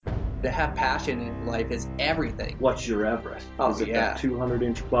To have passion in life is everything. What's your Everest? Oh, Is it yeah. that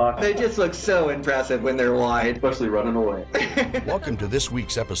 200-inch buck? They just look so impressive when they're wide. Especially running away. Welcome to this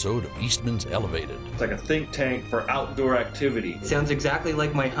week's episode of Eastman's Elevated. It's like a think tank for outdoor activity. Sounds exactly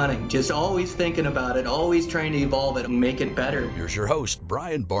like my hunting. Just always thinking about it, always trying to evolve it and make it better. Here's your host,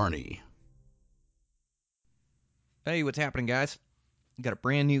 Brian Barney. Hey, what's happening, guys? Got a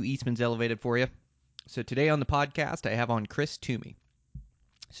brand new Eastman's Elevated for you. So today on the podcast, I have on Chris Toomey.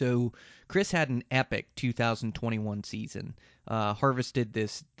 So Chris had an epic 2021 season. Harvested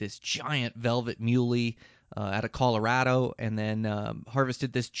this giant velvet muley out of Colorado, and then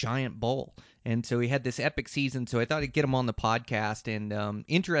harvested this giant bull. And so he had this epic season, so I thought I'd get him on the podcast. And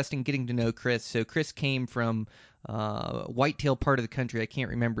interesting getting to know Chris. So Chris came from whitetail part of the country. I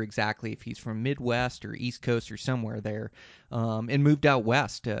can't remember exactly if he's from Midwest or East Coast or somewhere there, and moved out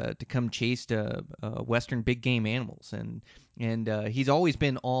west to come chase western big game animals. And he's always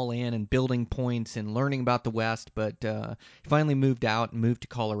been all in and building points and learning about the West, but he finally moved out and moved to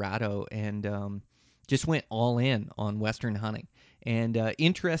Colorado and just went all in on western hunting. And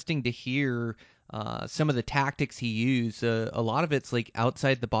interesting to hear some of the tactics he used. A lot of it's like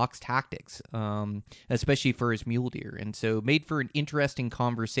outside the box tactics, especially for his mule deer. And so made for an interesting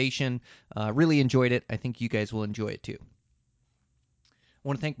conversation. Really enjoyed it. I think you guys will enjoy it too. I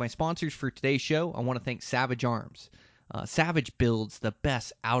want to thank my sponsors for today's show. I want to thank Savage Arms. Savage builds the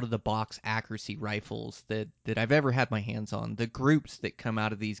best out-of-the-box accuracy rifles that I've ever had my hands on. The groups that come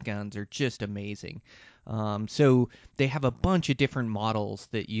out of these guns are just amazing. So they have a bunch of different models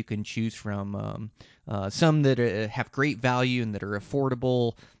that you can choose from. Some that have great value and that are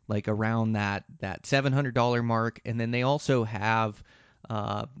affordable, like around that $700 mark. And then they also have,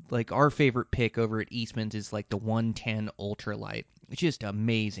 like our favorite pick over at Eastman's is like the 110 Ultralight. It's just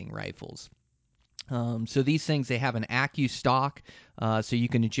amazing rifles. So these things, they have an Accu stock, so you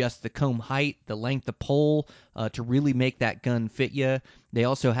can adjust the comb height, the length of pole, to really make that gun fit you. They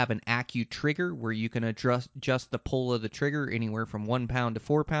also have an Accu trigger where you can adjust the pull of the trigger anywhere from 1 pound to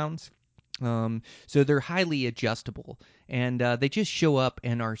 4 pounds. So they're highly adjustable, and they just show up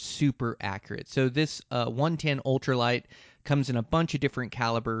and are super accurate. So this 110 Ultralight comes in a bunch of different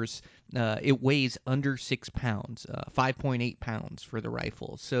calibers. It weighs under 6 pounds, 5.8 pounds for the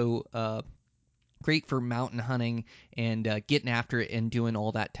rifle. So great for mountain hunting and getting after it and doing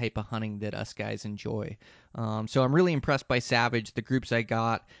all that type of hunting that us guys enjoy. So I'm really impressed by Savage, the groups I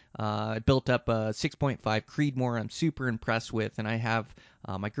got. I built up a 6.5 Creedmoor I'm super impressed with, and I have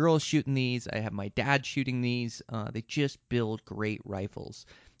my girls shooting these. I have my dad shooting these. They just build great rifles.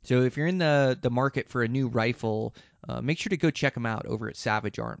 So if you're in the market for a new rifle, make sure to go check them out over at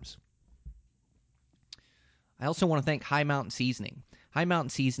Savage Arms. I also want to thank High Mountain Seasoning. High Mountain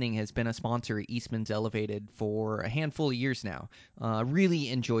Seasoning has been a sponsor at Eastman's Elevated for a handful of years now. Really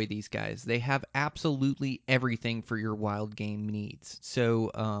enjoy these guys. They have absolutely everything for your wild game needs.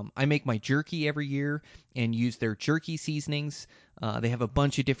 So I make my jerky every year and use their jerky seasonings. They have a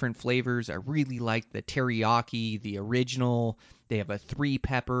bunch of different flavors. I really like the teriyaki, the original. They have a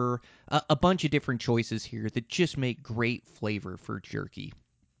 3-pepper, a bunch of different choices here that just make great flavor for jerky.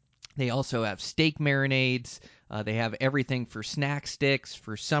 They also have steak marinades. They have everything for snack sticks,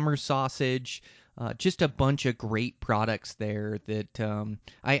 for summer sausage, just a bunch of great products there that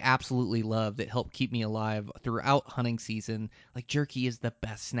I absolutely love that help keep me alive throughout hunting season. Like jerky is the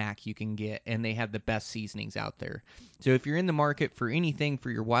best snack you can get, and they have the best seasonings out there. So if you're in the market for anything for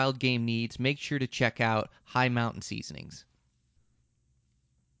your wild game needs, make sure to check out High Mountain Seasonings.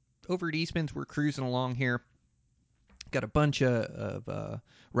 Over at Eastman's, we're cruising along here. Got a bunch of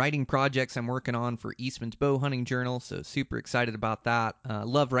writing projects I'm working on for Eastman's Bow Hunting Journal, so super excited about that.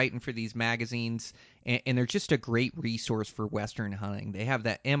 Love writing for these magazines, and they're just a great resource for Western hunting. They have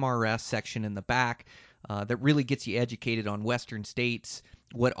that MRS section in the back that really gets you educated on Western states,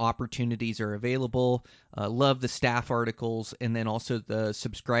 what opportunities are available. Love the staff articles, and then also the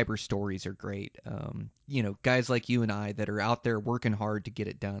subscriber stories are great. Guys like you and I that are out there working hard to get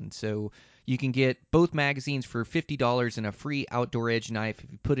it done. So you can get both magazines for $50 and a free outdoor edge knife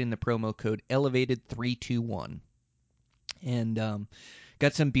if you put in the promo code ELEVATED321. And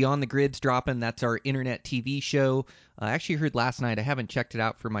got some Beyond the Grids dropping. That's our internet TV show. I actually heard last night. I haven't checked it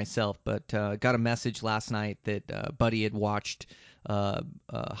out for myself, but got a message last night that Buddy had watched a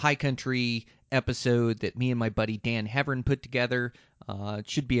High Country episode that me and my buddy Dan Hevern put together. It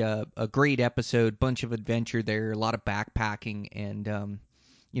should be a great episode. Bunch of adventure there, a lot of backpacking, and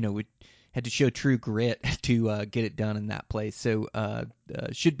we had to show true grit to get it done in that place. So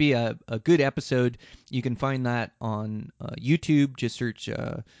should be a good episode. You can find that on YouTube. Just search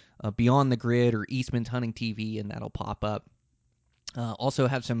Beyond the Grid or Eastman's Hunting TV, and that'll pop up. Also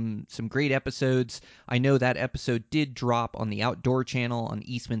have some great episodes. I know that episode did drop on the Outdoor Channel on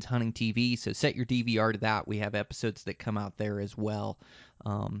Eastman's Hunting TV, so set your DVR to that. We have episodes that come out there as well.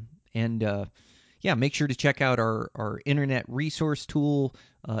 Yeah, make sure to check out our internet resource tool,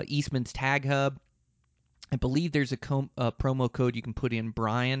 Eastman's Tag Hub. I believe there's a promo code you can put in,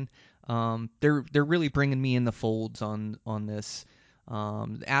 Brian. They're really bringing me in the folds on this.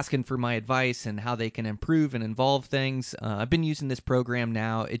 Asking for my advice and how they can improve and involve things. I've been using this program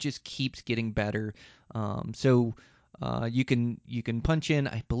now. It just keeps getting better. You can punch in.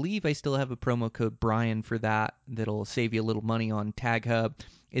 I believe I still have a promo code Brian for that. That'll save you a little money on Tag Hub.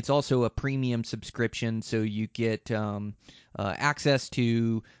 It's also a premium subscription, so you get access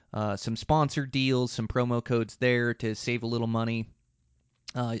to some sponsored deals, some promo codes there to save a little money.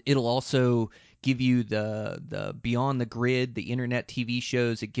 It'll also give you the Beyond the Grid, the internet TV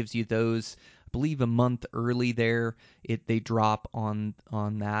shows. It gives you those, I believe, a month early there. They drop on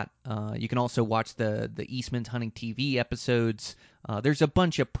that. You can also watch the Eastman's Hunting TV episodes. There's a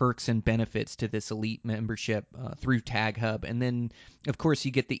bunch of perks and benefits to this elite membership through Tag Hub. And then, of course,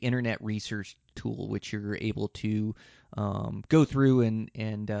 you get the internet research tool, which you're able to go through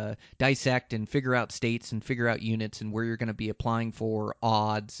and dissect and figure out states and figure out units and where you're going to be applying for,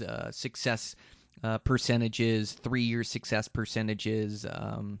 odds, success percentages, 3-year success percentages.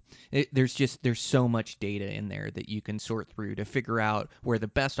 There's so much data in there that you can sort through to figure out where the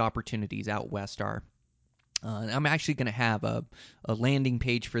best opportunities out west are. I'm actually going to have a landing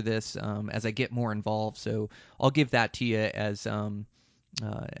page for this as I get more involved, so I'll give that to you as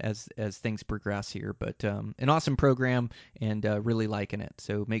things progress here. But an awesome program and really liking it.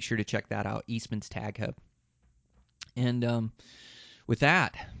 So make sure to check that out, Eastman's Tag Hub. And with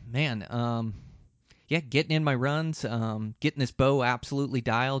that, man, getting in my runs, getting this bow absolutely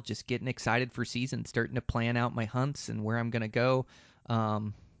dialed, just getting excited for season, starting to plan out my hunts and where I'm going to go.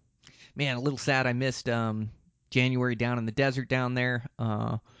 Man, a little sad I missed January down in the desert down there,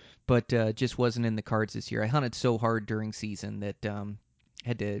 but just wasn't in the cards this year. I hunted so hard during season that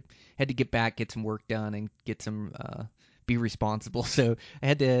had to get back, get some work done, and get some be responsible. So I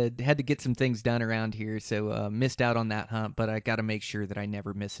had to get some things done around here. So missed out on that hunt, but I got to make sure that I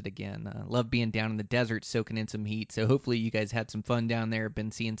never miss it again. Love being down in the desert, soaking in some heat. So hopefully you guys had some fun down there.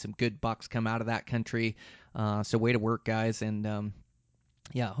 Been seeing some good bucks come out of that country. So way to work, guys, and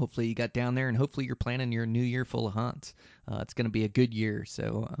yeah, hopefully you got down there, and hopefully you're planning your new year full of hunts. It's going to be a good year.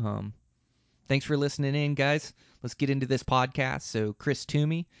 So thanks for listening in, guys. Let's get into this podcast. So Chris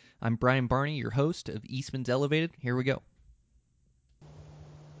Toomey, I'm Brian Barney, your host of Eastman's Elevated. Here we go.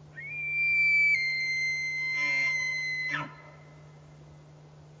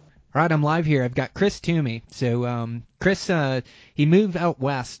 All right, I'm live here. I've got Chris Toomey. So Chris, he moved out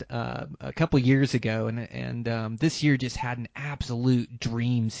west a couple years ago, and this year just had an absolute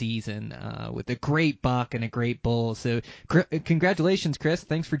dream season with a great buck and a great bull. So congratulations, Chris.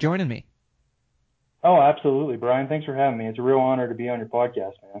 Thanks for joining me. Oh, absolutely, Brian. Thanks for having me. It's a real honor to be on your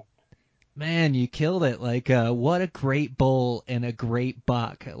podcast, man. Man, you killed it. Like, what a great bull and a great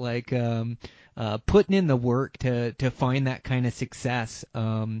buck. Like, putting in the work to find that kind of success,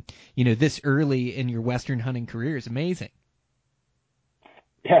 this early in your Western hunting career is amazing.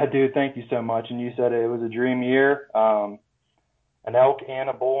 Yeah, dude, thank you so much. And you said it was a dream year. An elk and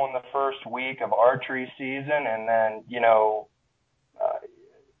a bull in the first week of archery season. And then,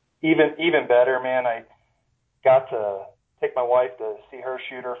 even better, man, I got to take my wife to see her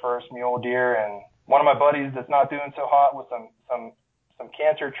shoot her first mule deer. And one of my buddies that's not doing so hot with some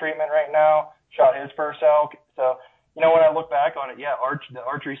cancer treatment right now shot his first elk. So, when I look back on it, yeah, the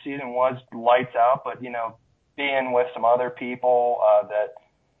archery season was lights out, but, being with some other people that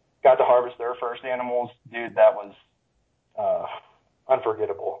got to harvest their first animals, dude, that was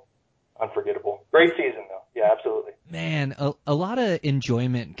unforgettable. Great season, though. Yeah, absolutely. Man, a lot of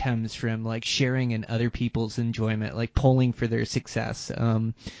enjoyment comes from, like, sharing in other people's enjoyment, like pulling for their success.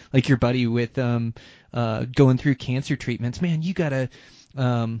 Like your buddy with going through cancer treatments. Man, you gotta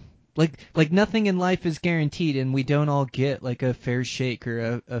like nothing in life is guaranteed, and we don't all get like a fair shake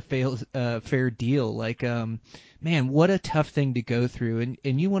or a fair deal. Like, man, what a tough thing to go through.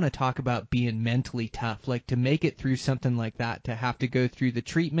 And you want to talk about being mentally tough, like to make it through something like that, to have to go through the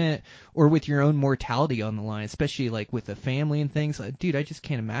treatment or with your own mortality on the line, especially like with a family and things. Dude, I just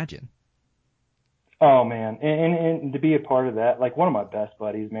can't imagine. Oh man, and to be a part of that, like one of my best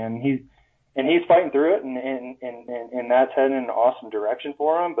buddies, man, he's fighting through it, and that's heading in an awesome direction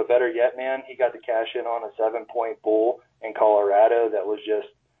for him. But better yet, man, he got to cash in on a 7-point bull in Colorado that was just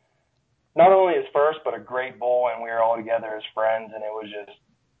not only his first, but a great bull, and we were all together as friends, and it was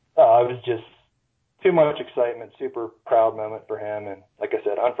just too much excitement, super proud moment for him. And like I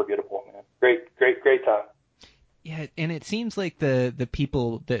said, unforgettable, man. Great time. Yeah, and it seems like the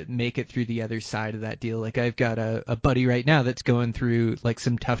people that make it through the other side of that deal, like I've got a buddy right now that's going through like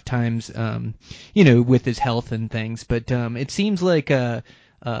some tough times, with his health and things, but it seems like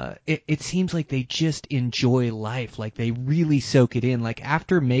it seems like they just enjoy life, like they really soak it in. Like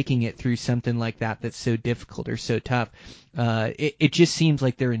after making it through something like that that's so difficult or so tough, it just seems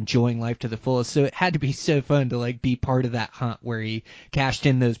like they're enjoying life to the fullest. So it had to be so fun to like be part of that hunt where he cashed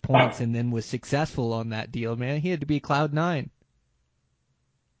in those points and then was successful on that deal, man. He had to be cloud nine.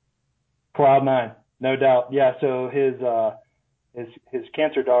 Cloud nine, no doubt. Yeah. So his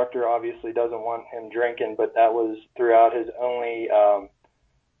cancer doctor obviously doesn't want him drinking, but that was throughout his only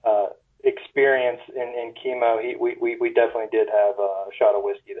experience in chemo. We definitely did have a shot of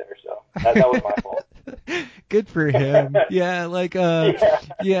whiskey there, so that was my fault. Good for him. Yeah, like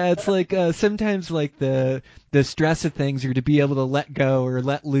yeah, it's like sometimes like the stress of things, or to be able to let go or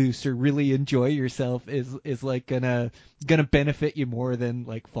let loose or really enjoy yourself is like gonna benefit you more than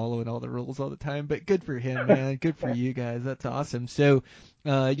like following all the rules all the time. But good for him, man. Good for you guys. That's awesome. So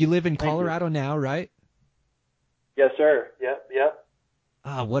you live in Colorado now, right? Yes, sir. Yep.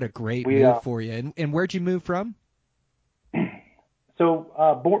 Ah, what a great move for you. And where'd you move from?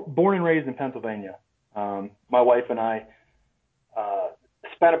 So born and raised in Pennsylvania. My wife and I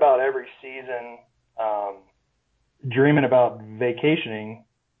spent about every season dreaming about vacationing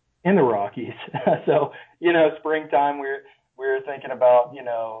in the Rockies. So, springtime we were thinking about,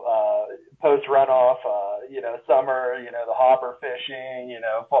 post runoff, summer, the hopper fishing,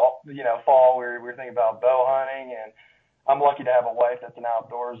 fall we were thinking about bow hunting. And I'm lucky to have a wife that's an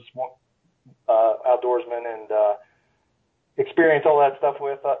outdoorsman and experience all that stuff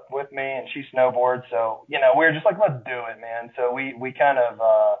with me, and she snowboards. So we were just like, let's do it, man. So we kind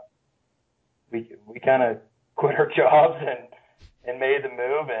of quit our jobs and made the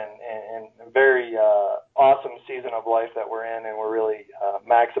move, and a very awesome season of life that we're in, and we're really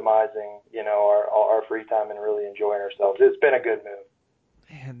maximizing our free time and really enjoying ourselves. It's been a good move.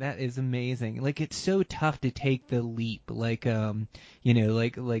 Man, that is amazing. Like it's so tough to take the leap. Like to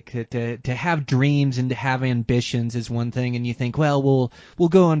have dreams and to have ambitions is one thing, and you think, well, we'll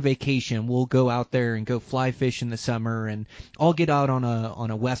go on vacation, we'll go out there and go fly fish in the summer, and I'll get out on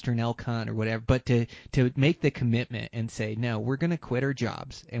a western elk hunt or whatever. But to make the commitment and say, no, we're gonna quit our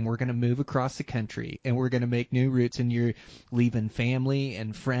jobs and we're gonna move across the country and we're gonna make new roots, and you're leaving family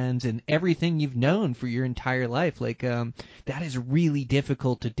and friends and everything you've known for your entire life. Like that is really difficult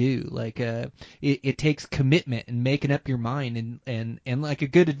to do. Like it takes commitment and making up your mind and like a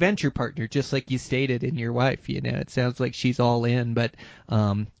good adventure partner, just like you stated in your wife. It sounds like she's all in. But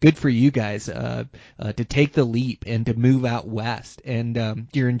good for you guys to take the leap and to move out west, and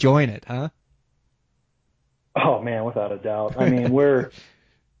you're enjoying it, huh? Oh man, without a doubt. I mean, I'm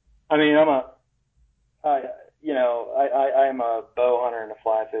a bow hunter and a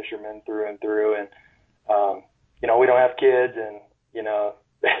fly fisherman through and through, and we don't have kids, and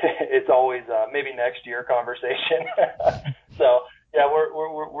it's always maybe next year conversation. So yeah,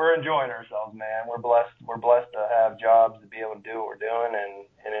 we're enjoying ourselves, man. We're blessed to have jobs to be able to do what we're doing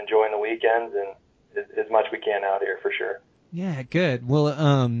and enjoying the weekends and as much we can out here for sure. Yeah, good.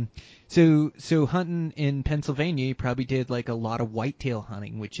 Well, so hunting in Pennsylvania, you probably did like a lot of whitetail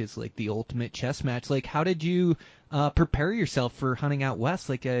hunting, which is like the ultimate chess match. Like, how did you prepare yourself for hunting out west?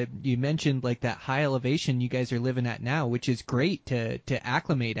 Like, you mentioned like that high elevation you guys are living at now, which is great to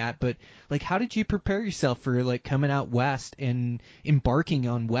acclimate at. But like, how did you prepare yourself for like coming out west and embarking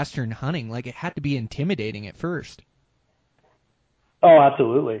on western hunting? Like, it had to be intimidating at first. Oh,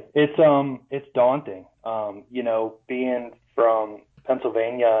 absolutely. It's daunting. Being from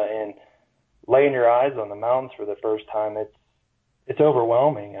Pennsylvania and laying your eyes on the mountains for the first time, it's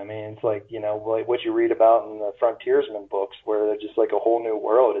overwhelming. I mean, it's like, like what you read about in the frontiersman books, where they're just like a whole new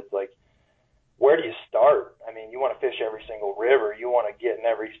world. It's like, where do you start? I mean, you want to fish every single river. You want to get in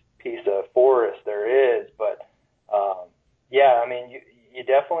every piece of forest there is. But, yeah, I mean, you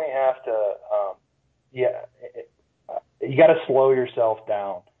definitely have to, you got to slow yourself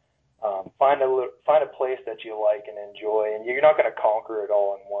down. Find a place that you like and enjoy, and you're not going to conquer it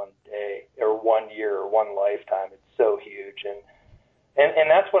all in one day or 1 year or one lifetime. It's so huge, and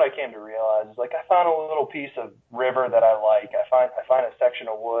that's what I came to realize. Is like I found a little piece of river that I like. I find a section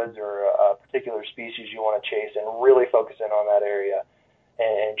of woods or a particular species you want to chase, and really focus in on that area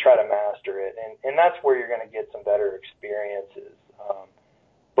and try to master it. And that's where you're going to get some better experiences.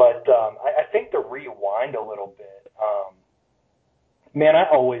 But I think to rewind a little bit. Man, I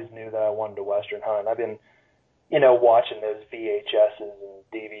always knew that I wanted to western hunt. I've been, watching those VHSs and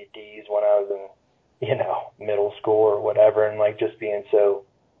DVDs when I was in middle school or whatever, and like just being so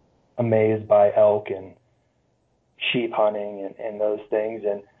amazed by elk and sheep hunting and those things.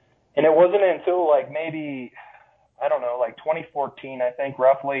 And it wasn't until like maybe, I don't know, like 2014, I think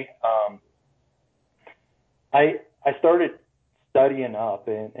roughly, I started studying up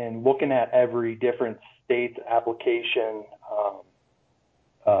and looking at every different state's application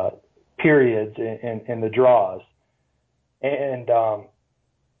periods in the draws. And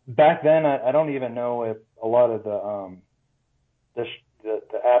back then, I don't even know if a lot of the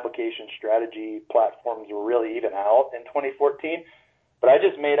application strategy platforms were really even out in 2014. But I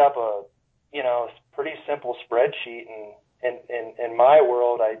just made up a pretty simple spreadsheet, and in my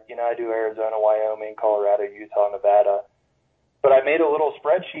world, I do Arizona, Wyoming, Colorado, Utah, Nevada. But I made a little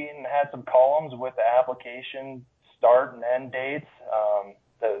spreadsheet and had some columns with the application start and end dates,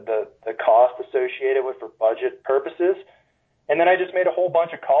 the cost associated with for budget purposes. And then I just made a whole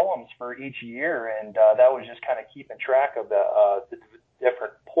bunch of columns for each year, and that was just kind of keeping track of the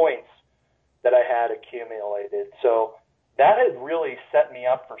different points that I had accumulated. So that has really set me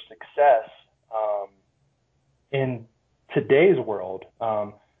up for success in today's world.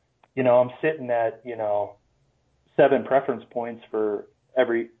 I'm sitting at 7 preference points for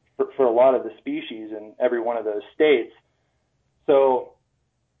a lot of the species in every one of those states. So,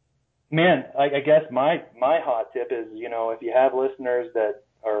 man, I guess my hot tip is, if you have listeners that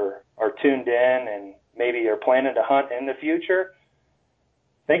are tuned in and maybe are planning to hunt in the future,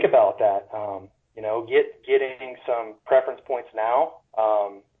 think about that. Getting some preference points now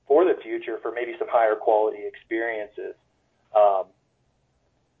for the future for maybe some higher quality experiences.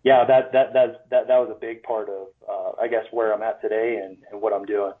 That was a big part of, I guess, where I'm at today and what I'm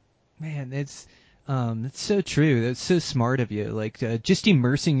doing. Man, that's so true. That's so smart of you. Like just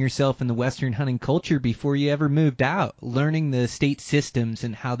immersing yourself in the Western hunting culture before you ever moved out, learning the state systems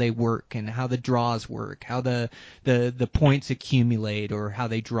and how they work and how the draws work, how the points accumulate or how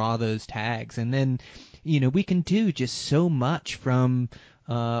they draw those tags. And then, we can do just so much from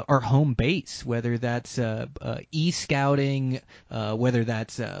our home base, whether that's e-scouting, whether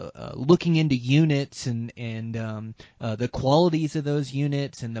that's looking into units and the qualities of those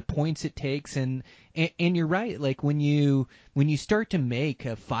units and the points it takes. And you're right. Like when you start to make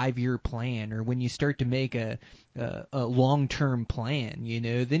a 5-year plan, or when you start to make a long-term plan,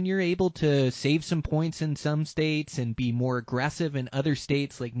 then you're able to save some points in some states and be more aggressive in other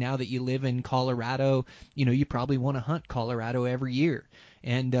states. Like now that you live in Colorado, you probably want to hunt Colorado every year.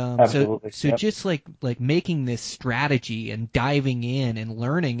 And so yep. Just like making this strategy and diving in and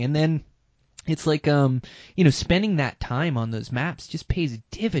learning, and then it's like spending that time on those maps just pays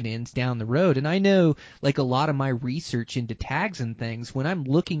dividends down the road. And I know, like, a lot of my research into tags and things, when I'm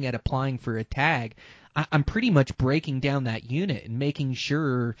looking at applying for a tag, I'm pretty much breaking down that unit and making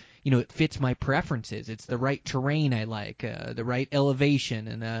sure, it fits my preferences. It's the right terrain I like, the right elevation.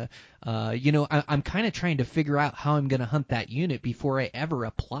 And, I'm kind of trying to figure out how I'm going to hunt that unit before I ever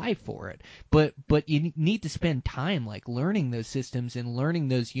apply for it. But you need to spend time, like, learning those systems and learning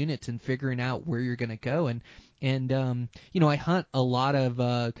those units and figuring out where you're going to go. And I hunt a lot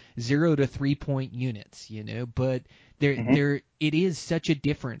of 0 to 3 point units, but there it is such a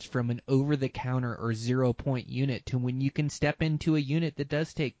difference from an over-the-counter or 0 point unit to when you can step into a unit that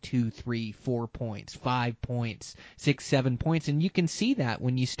does take 2, 3, 4 points, 5 points, 6, 7 points. And you can see that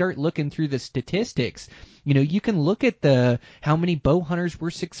when you start looking through the statistics. You can look at how many bow hunters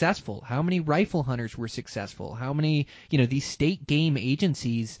were successful, how many rifle hunters were successful, how many, these state game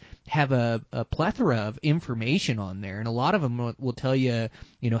agencies have a plethora of information on there, and a lot of them will tell you,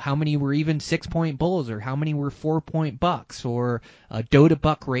 how many were even 6 point bulls, or how many were 4 point bucks, or doe to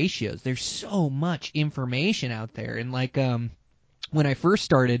buck ratios. There's so much information out there, and like when I first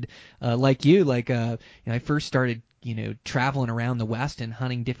started, I first started traveling around the West and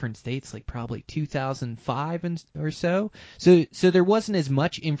hunting different states, like probably 2005 or so. So there wasn't as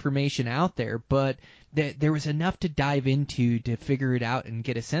much information out there, but there was enough to dive into to figure it out and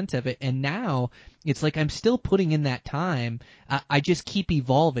get a sense of it. And now it's like I'm still putting in that time. I just keep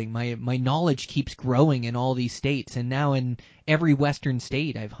evolving. My knowledge keeps growing in all these states. And now in every Western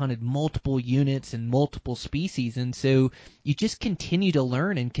state, I've hunted multiple units and multiple species. And so you just continue to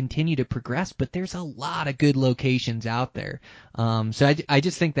learn and continue to progress. But there's a lot of good locations out there. So I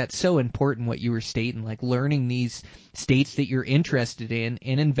just think that's so important what you were stating, like learning these states that you're interested in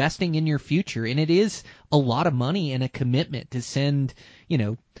and investing in your future. And it is a lot of money and a commitment to send,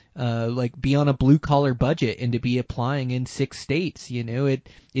 like be on a blue collar budget and to be applying in 6 states.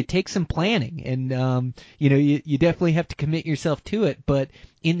 It takes some planning, and you definitely have to commit yourself to it. But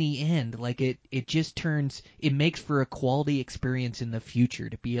in the end, like it makes for a quality experience in the future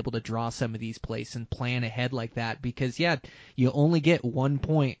to be able to draw some of these places and plan ahead like that, because you only get 1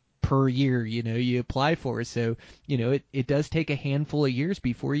 point per year, you apply for. So, it does take a handful of years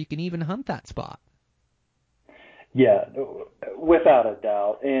before you can even hunt that spot. Yeah, without a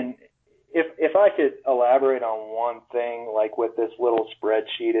doubt. And if I could elaborate on one thing, like with this little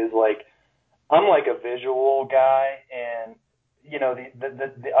spreadsheet, is like, I'm like a visual guy, and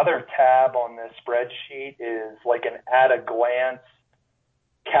the other tab on this spreadsheet is like an at a glance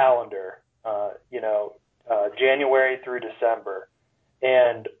calendar, January through December.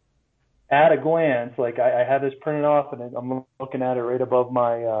 And at a glance, like I have this printed off, and I'm looking at it right above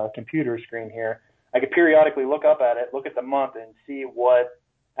my computer screen here. I could periodically look up at it, look at the month, and see what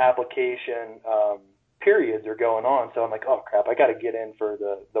application periods are going on. So I'm like, oh crap, I got to get in for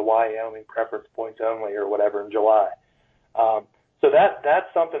the Wyoming preference points only or whatever in July. So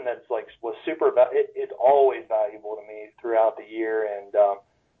that's something that's like was super. It's always valuable to me throughout the year, and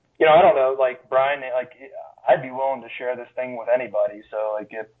I don't know, like Brian, like I'd be willing to share this thing with anybody. So like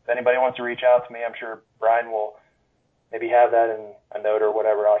if anybody wants to reach out to me, I'm sure Brian will maybe have that in a note or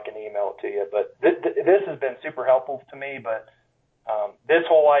whatever. I can email it to you. But this has been super helpful to me. But this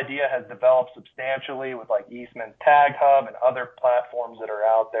whole idea has developed substantially with like Eastman's Tag Hub and other platforms that are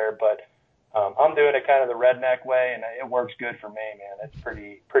out there. But I'm doing it kind of the redneck way, and it works good for me, man. It's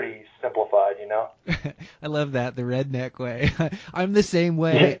pretty simplified, I love that, the redneck way. I'm the same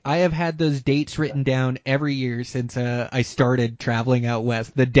way. I have had those dates written down every year since I started traveling out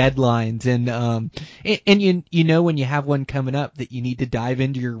west, the deadlines, and when you have one coming up that you need to dive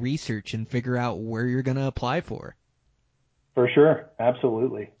into your research and figure out where you're going to apply for. For sure.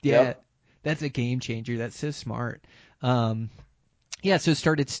 Absolutely. Yeah, yep. That's a game changer. That's so smart. So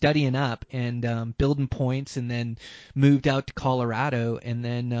started studying up and building points, and then moved out to Colorado, and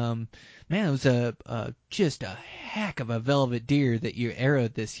then it was just a heck of a velvet deer that you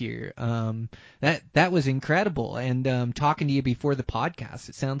arrowed this year. That was incredible. And talking to you before the podcast,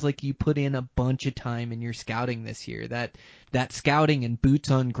 it sounds like you put in a bunch of time in your scouting this year. That scouting and boots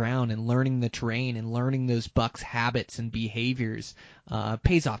on ground and learning the terrain and learning those bucks' habits and behaviors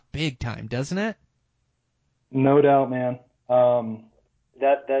pays off big time, doesn't it? No doubt, man.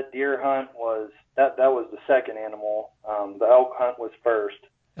 That deer hunt was that was the second animal. The elk hunt was first.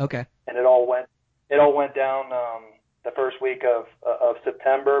 Okay. And it all went down the first week of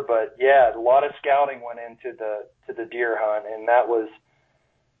September. But yeah, a lot of scouting went into the deer hunt, and that was,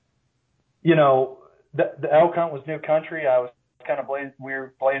 the elk hunt was new country. I was kind of we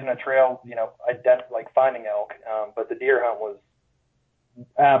were blazing a trail, like finding elk. But the deer hunt was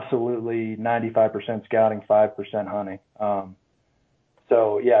absolutely 95% scouting, 5% hunting.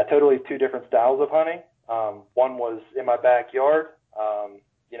 So yeah, totally two different styles of hunting. One was in my backyard,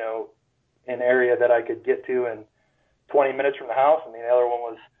 an area that I could get to in 20 minutes from the house, and the other one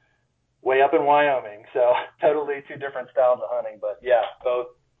was way up in Wyoming. So totally two different styles of hunting, but yeah, both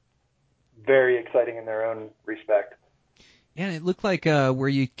very exciting in their own respect. Yeah, it looked like where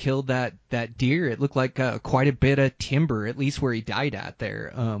you killed that deer, it looked like quite a bit of timber, at least where he died at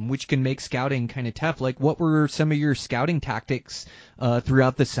there, which can make scouting kind of tough. Like, what were some of your scouting tactics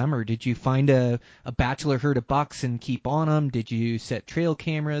throughout the summer? Did you find a bachelor herd of bucks and keep on them? Did you set trail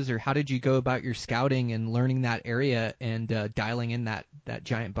cameras, or how did you go about your scouting and learning that area and dialing in that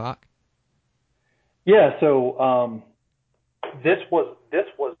giant buck? Yeah, so this was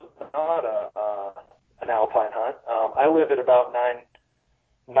not an alpine hunt. I live at about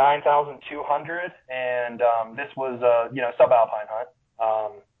 9,200, and this was subalpine hunt.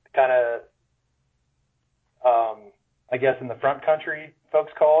 I guess in the front country,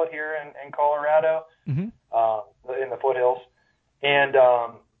 folks call it here in Colorado, in the foothills. And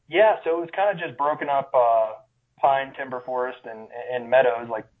so it was kind of just broken up pine timber forest and meadows,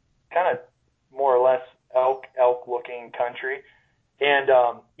 like kind of more or less elk looking country. And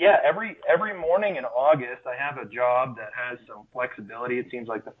every morning in August, I have a job that has some flexibility. It seems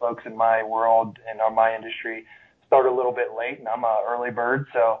like the folks in my world and on my industry start a little bit late, and I'm an early bird,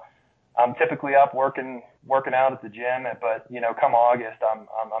 so I'm typically up working out at the gym. But come August,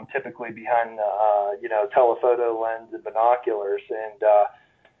 I'm typically behind telephoto lens and binoculars, and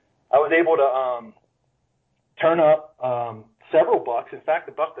I was able to turn up several bucks. In fact,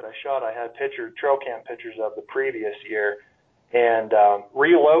 the buck that I shot, I had trail cam pictures of the previous year. And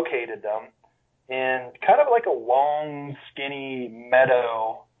relocated them in kind of like a long, skinny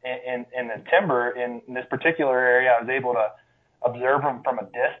meadow in the timber. In this particular area, I was able to observe them from a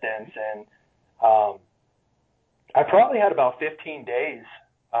distance. And I probably had about 15 days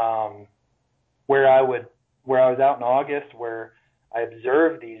where I was out in August where I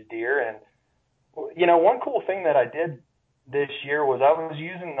observed these deer. And one cool thing that I did this year was I was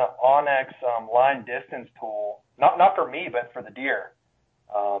using the Onyx line distance tool, not for me, but for the deer.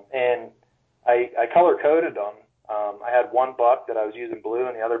 And I color coded them. I had one buck that I was using blue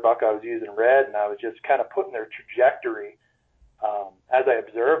and the other buck I was using red, and I was just kind of putting their trajectory as I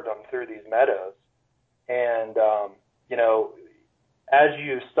observed them through these meadows. And, as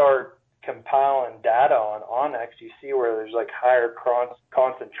you start compiling data on Onyx, you see where there's like higher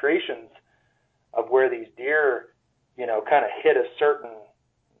concentrations of where these deer, kind of hit a certain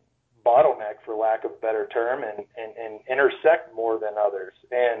bottleneck, for lack of a better term, and intersect more than others.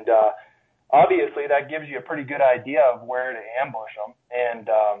 And obviously that gives you a pretty good idea of where to ambush them. And,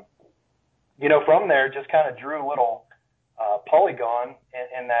 from there, just kind of drew a little polygon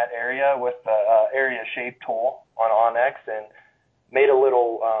in that area with the area shape tool on Onyx and made a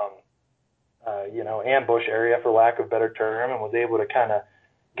little, ambush area, for lack of a better term, and was able to kind of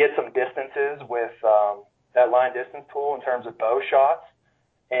get some distances with that line distance tool in terms of bow shots.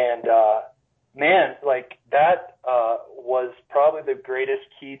 And, that was probably the greatest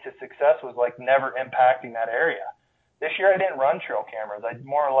key to success, was like never impacting that area. This year I didn't run trail cameras. I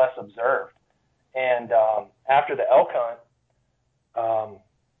more or less observed. And after the elk hunt,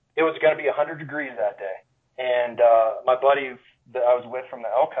 it was going to be 100 degrees that day. And my buddy that I was with from the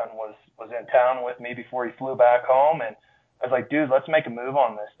elk hunt was in town with me before he flew back home. And I was like, dude, let's make a move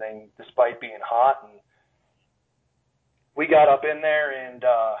on this thing despite being hot. And we got up in there, and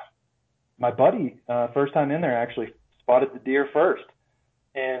my buddy, first time in there, actually spotted the deer first.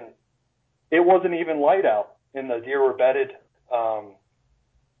 And it wasn't even light out, and the deer were bedded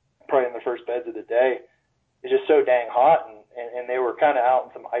probably in the first beds of the day. It's just so dang hot, and they were kind of out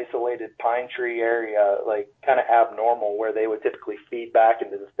in some isolated pine tree area, like kind of abnormal, where they would typically feed back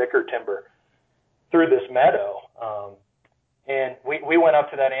into the thicker timber through this meadow. And we went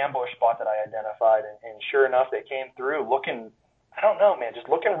up to that ambush spot that I identified, and sure enough, they came through looking, I don't know, man, just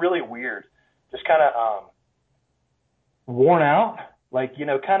looking really weird. Just kind of worn out, like,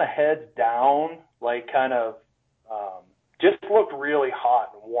 kind of heads down, like kind of just looked really hot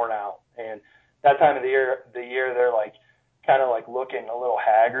and worn out. And that time of the year, they're like kind of like looking a little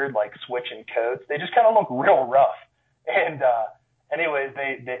haggard, like switching coats. They just kind of look real rough. And anyways,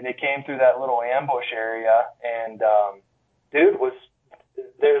 they came through that little ambush area, and dude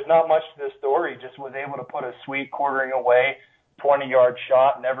there's not much to the story. Just was able to put a sweet quartering away, 20-yard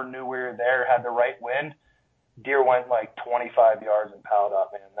shot. Never knew we were there. Had the right wind. Deer went like 25 yards and piled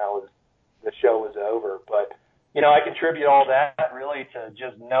up, man. The show was over. But I contribute all that really to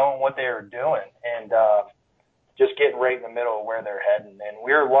just knowing what they were doing and just getting right in the middle of where they're heading. And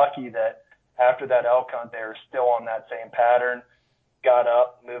we were lucky that after that elk hunt, they were still on that same pattern. Got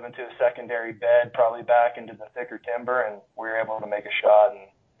up, moving to a secondary bed, probably back into the thicker timber, and we were able to make a shot, and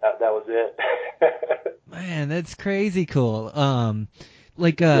that was it. Man, that's crazy cool.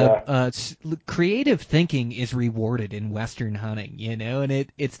 Creative thinking is rewarded in Western hunting, and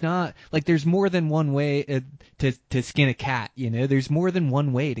it's not like there's more than one way to skin a cat, there's more than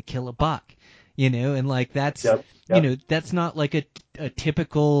one way to kill a buck, and like that's, that's not like a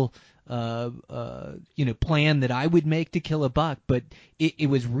typical, plan that I would make to kill a buck, but it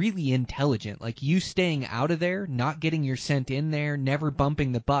was really intelligent. Like you staying out of there, not getting your scent in there, never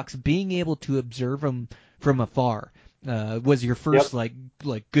bumping the bucks, being able to observe them from afar. Was your first like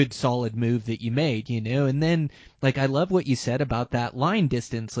good solid move that you made, and then like I love what you said about that line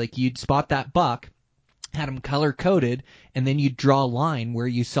distance. Like you'd spot that buck, had him color coded, and then you'd draw a line where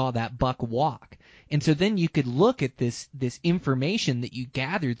you saw that buck walk. And so then you could look at this information that you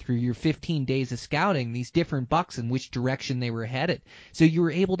gathered through your 15 days of scouting, these different bucks and which direction they were headed. So you were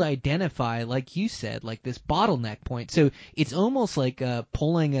able to identify, like you said, like this bottleneck point. So it's almost like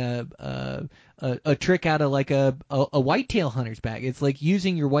pulling a trick out of like a whitetail hunter's bag. It's like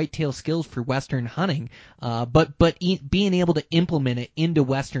using your whitetail skills for Western hunting, but being able to implement it into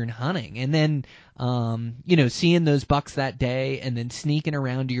Western hunting. And then, seeing those bucks that day and then sneaking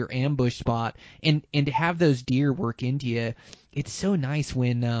around to your ambush spot and to have those deer work into you. It's so nice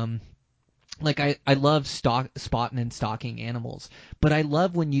when, I love spotting and stalking animals, but I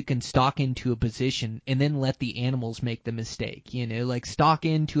love when you can stalk into a position and then let the animals make the mistake, like stalk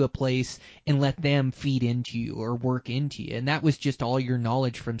into a place and let them feed into you or work into you. And that was just all your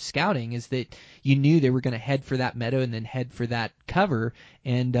knowledge from scouting, is that you knew they were going to head for that meadow and then head for that cover.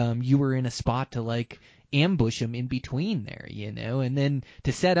 And, you were in a spot to like ambush them in between there, and then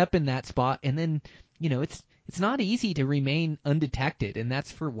to set up in that spot. And then, it's not easy to remain undetected, and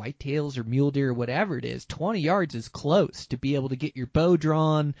that's for whitetails or mule deer or whatever it is. 20 yards is close to be able to get your bow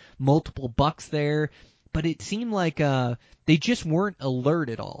drawn, multiple bucks there. But it seemed like they just weren't alert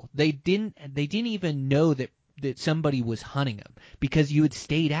at all. They didn't even know that somebody was hunting them, because you had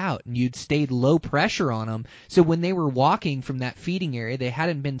stayed out and you'd stayed low pressure on them. So when they were walking from that feeding area, they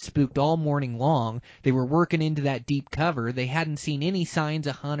hadn't been spooked all morning long. They were working into that deep cover. They hadn't seen any signs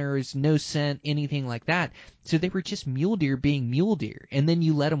of hunters, no scent, anything like that. So they were just mule deer being mule deer. And then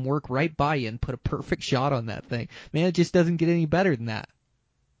you let them work right by you and put a perfect shot on that thing. Man, it just doesn't get any better than that.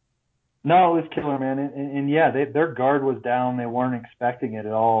 No, it was killer, man. And yeah, their guard was down. They weren't expecting it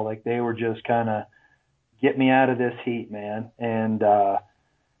at all. Like, they were just kind of, get me out of this heat, man. And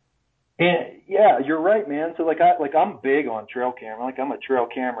yeah, you're right, man. So I'm big on trail camera. Like, I'm a trail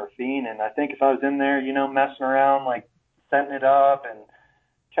camera fiend, and I think if I was in there, you know, messing around, like setting it up and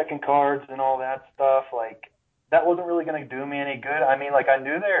checking cards and all that stuff, like, that wasn't really going to do me any good. I mean, like, I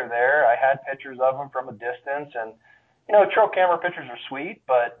knew they were there. I had pictures of them from a distance, and, you know, trail camera pictures are sweet,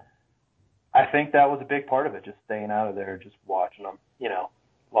 but I think that was a big part of it, just staying out of there, just watching them, you know,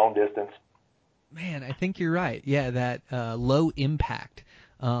 long distance. Man, I think you're right. Yeah, that low impact.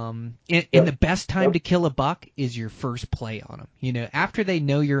 And the best time to kill a buck is your first play on them. You know, after they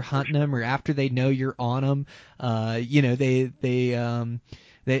know you're hunting them, or after they know you're on them, you know, they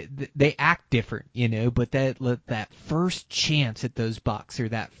act different. You know, but that first chance at those bucks, or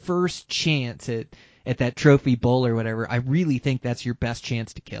that first chance at that trophy bull or whatever, I really think that's your best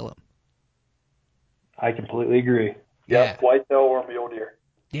chance to kill them. I completely agree. Yeah, whitetail or mule deer.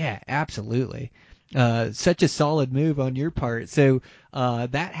 Yeah, absolutely. Such a solid move on your part. So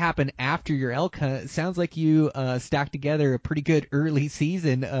that happened after your elk hunt. It sounds like you stacked together a pretty good early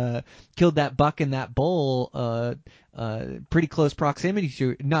season. Killed that buck and that bull pretty close proximity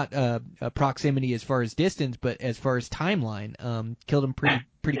to, not proximity as far as distance, but as far as timeline. Killed them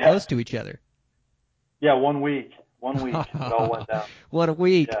pretty close to each other. Yeah, 1 week. 1 week. It all went down. What a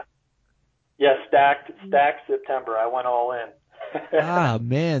week. Yeah, stacked September. I went all in. Ah,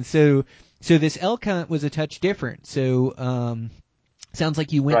 man. So this elk hunt was a touch different. So sounds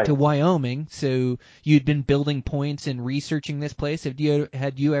like you went to Wyoming. So you'd been building points and researching this place. Had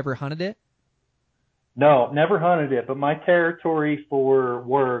you ever hunted it? No, never hunted it, but my territory for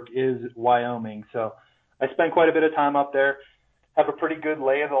work is Wyoming. So I spent quite a bit of time up there, have a pretty good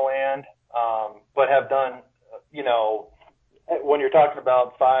lay of the land, but have done, you know, when you're talking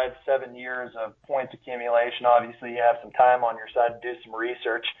about 5-7 years of points accumulation, obviously you have some time on your side to do some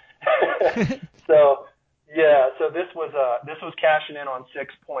research. So this was cashing in on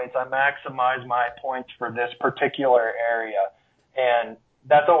 6 points. I maximized my points for this particular area, and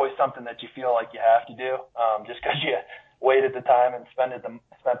that's always something that you feel like you have to do, just because you waited the time and spent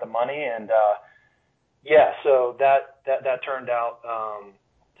the money, and so that turned out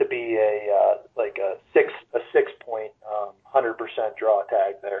to be a 6 point 100% draw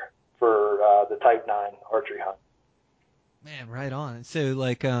tag there for the Type 9 archery hunt. Man, right on. So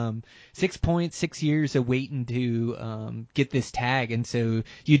 6 points, 6 years of waiting to get this tag, and so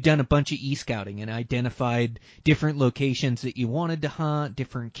you'd done a bunch of e-scouting and identified different locations that you wanted to hunt,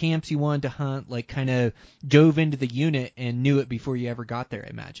 different camps you wanted to hunt, like kind of dove into the unit and knew it before you ever got there, I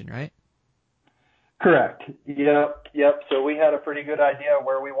imagine, right? Correct. Yep. So we had a pretty good idea of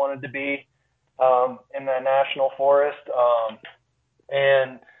where we wanted to be in the national forest,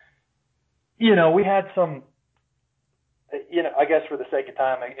 and you know, we had some. You know, I guess for the sake of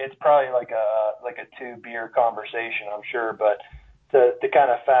time, it's probably like a 2-beer conversation, I'm sure. But to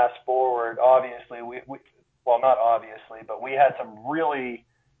kind of fast forward, obviously we not obviously, but we had some really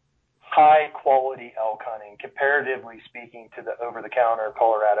high quality elk hunting, comparatively speaking to the over-the-counter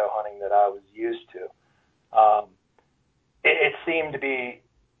Colorado hunting that I was used to. It seemed to be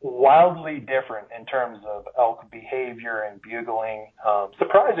wildly different in terms of elk behavior and bugling.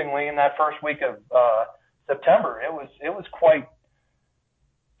 Surprisingly, in that first week of September, it was quite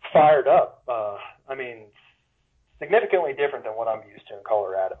fired up. I mean, significantly different than what I'm used to in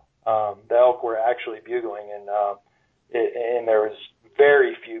Colorado. The elk were actually bugling, and there was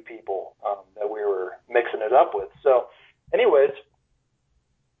very few people that we were mixing it up with. So, anyways,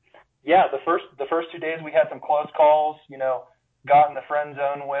 yeah, the first 2 days we had some close calls. You know, got in the friend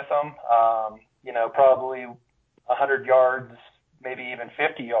zone with them. You know, probably 100 yards, maybe even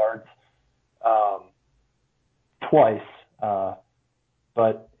 50 yards. Twice,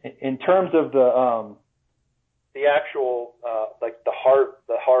 but in terms of the actual like the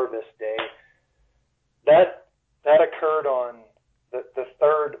harvest day, that occurred on the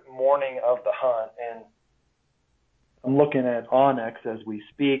third morning of the hunt, and I'm looking at Onyx as we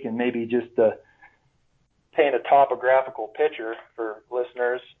speak, and maybe just to paint a topographical picture for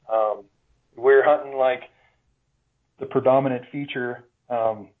listeners, we're hunting like the predominant feature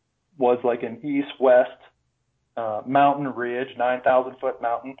was like an east-west mountain ridge, 9,000 foot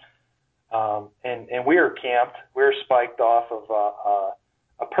mountain, and we were camped. We were spiked off of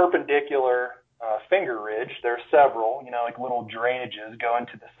a perpendicular finger ridge. There's several, like little drainages going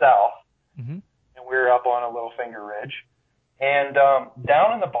to the south, and we were up on a little finger ridge. And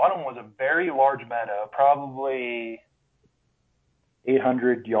down in the bottom was a very large meadow, probably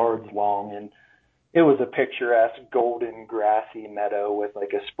 800 yards long, and it was a picturesque golden grassy meadow with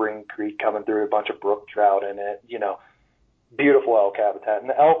like a spring creek coming through, a bunch of brook trout in it, beautiful elk habitat. And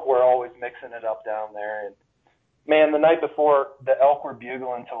the elk were always mixing it up down there. And man, the night before, the elk were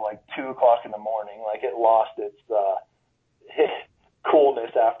bugling until like 2 o'clock in the morning. Like it lost its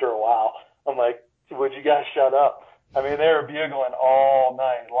coolness after a while. I'm like, would you guys shut up? I mean, they were bugling all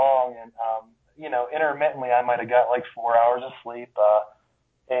night long, and intermittently I might have got like 4 hours of sleep.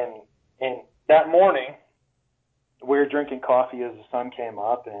 And that morning, we were drinking coffee as the sun came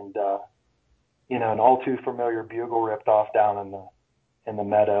up, and an all too familiar bugle ripped off down in the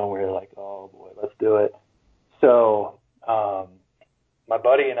meadow, and we were like, oh boy, let's do it. So my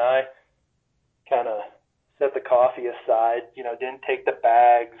buddy and I kind of set the coffee aside, didn't take the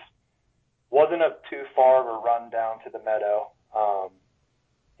bags. Wasn't up too far of a run down to the meadow.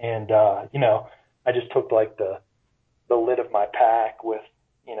 I just took like the lid of my pack with,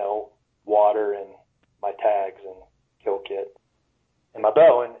 water and my tags and kill kit and my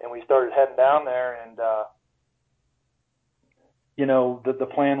bow. And we started heading down there, and, the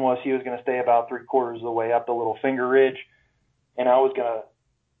plan was he was going to stay about 3/4 of the way up the little finger ridge, and I was going to,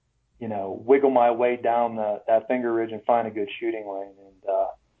 wiggle my way down that finger ridge and find a good shooting lane. And,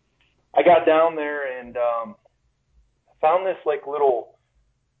 I got down there and found this like little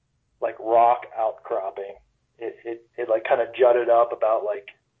like rock outcropping. It like kind of jutted up about like,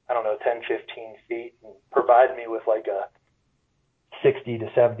 10, 15 feet, and provided me with like a 60 to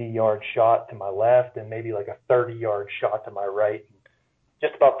 70 yard shot to my left and maybe like a 30 yard shot to my right. And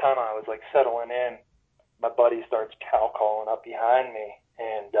just about time I was like settling in, my buddy starts cow calling up behind me,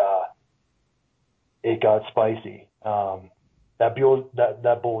 and it got spicy. That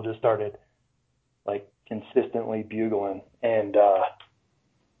bull just started like consistently bugling, and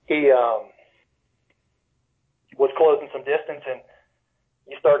he was closing some distance, and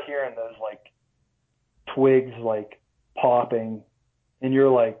you start hearing those like twigs like popping, and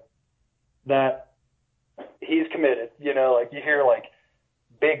you're like, that he's committed, like you hear like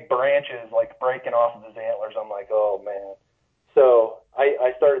big branches like breaking off of his antlers. I'm like, oh man. So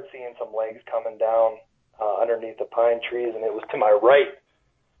I started seeing some legs coming down underneath the pine trees, and it was to my right,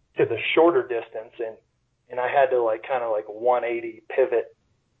 to the shorter distance, and I had to like kind of like 180 pivot,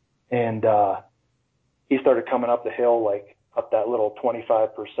 and he started coming up the hill, like up that little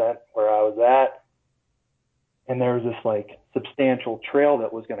 25% where I was at, and there was this like substantial trail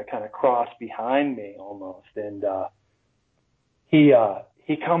that was going to kind of cross behind me almost, and he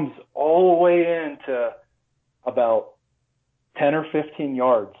comes all the way into about 10 or 15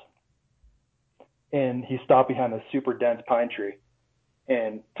 yards, and he stopped behind a super dense pine tree.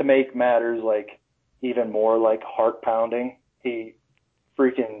 And to make matters like even more like heart pounding, he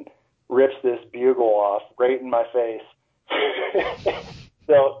freaking rips this bugle off right in my face.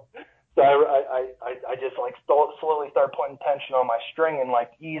 So I just like slowly start putting tension on my string and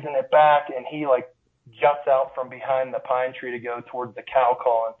like easing it back, and he like juts out from behind the pine tree to go towards the cow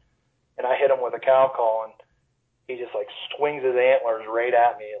call, and I hit him with a cow call, and he just like swings his antlers right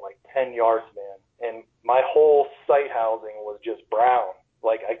at me at like 10 yards, man. And my whole sight housing was just brown.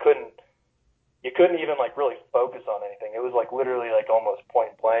 Like you couldn't even like really focus on anything. It was like literally like almost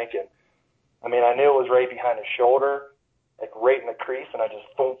point blank. And I mean, I knew it was right behind his shoulder, like right in the crease, and I just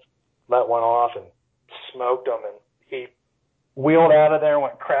let one off and smoked him. And he wheeled out of there and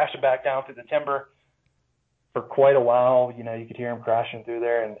went crashing back down through the timber for quite a while. You could hear him crashing through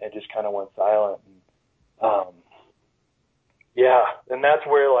there, and it just kind of went silent. And, and that's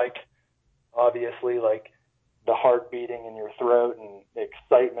where like, obviously like the heart beating in your throat and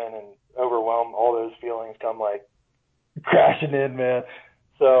excitement and overwhelm, all those feelings come like crashing in, man.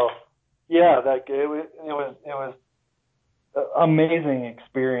 So yeah, like it was an amazing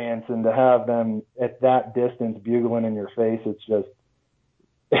experience, and to have them at that distance bugling in your face, it's just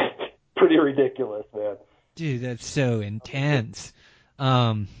pretty ridiculous, man. Dude, that's so intense.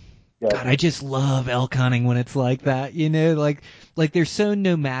 God, I just love elk hunting when it's like that, like they're so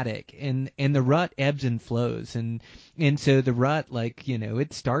nomadic, and the rut ebbs and flows, and so the rut,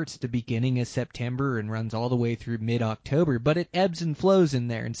 it starts at the beginning of September and runs all the way through mid-October, but it ebbs and flows in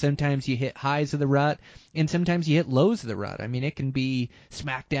there, and sometimes you hit highs of the rut, and sometimes you hit lows of the rut. I mean, it can be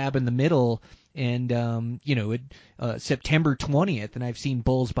smack dab in the middle, and September 20th, and I've seen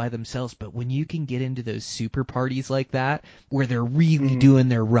bulls by themselves, but when you can get into those super parties like that, where they're really doing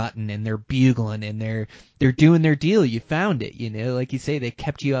their rutting and they're bugling and they're doing their deal, you found it, like you say, they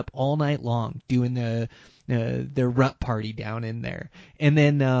kept you up all night long doing their rut party down in there, and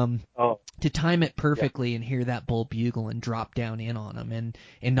then to time it perfectly and hear that bull bugle and drop down in on him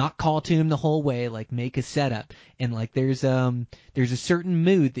and not call to him the whole way, like make a setup, and like there's a certain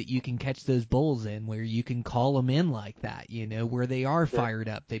mood that you can catch those bulls in where you can call them in like that, where they are fired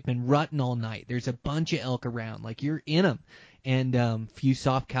up, they've been rutting all night, there's a bunch of elk around, like you're in them, and few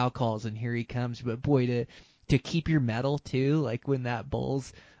soft cow calls and here he comes, but boy, to keep your mettle too, like when that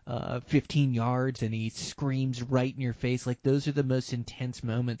bull's 15 yards and he screams right in your face, like those are the most intense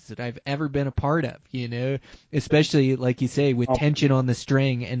moments that I've ever been a part of, especially like you say with tension on the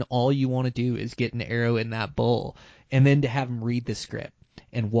string and all you want to do is get an arrow in that bull, and then to have him read the script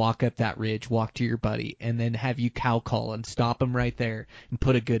and walk up that ridge, walk to your buddy, and then have you cow call and stop him right there and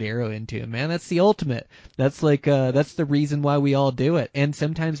put a good arrow into him. Man, that's the ultimate. That's that's the reason why we all do it. And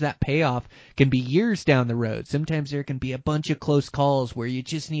sometimes that payoff can be years down the road. Sometimes there can be a bunch of close calls where you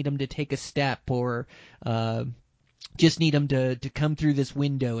just need them to take a step, or just need them to come through this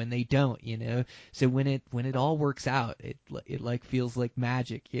window, and they don't, So when it all works out, it like feels like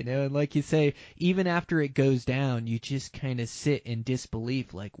magic, And like you say, even after it goes down, you just kind of sit in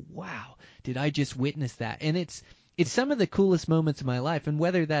disbelief, like, wow, did I just witness that? And it's some of the coolest moments of my life. And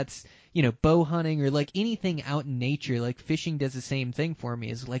whether that's bow hunting or like anything out in nature, like fishing does the same thing for me.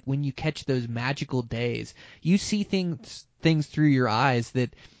 Is like when you catch those magical days, you see things through your eyes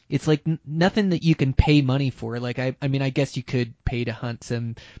that it's like nothing that you can pay money for. Like I mean, I guess you could pay to hunt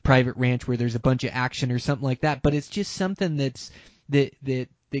some private ranch where there's a bunch of action or something like that, but it's just something that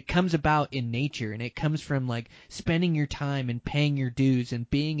comes about in nature, and it comes from like spending your time and paying your dues and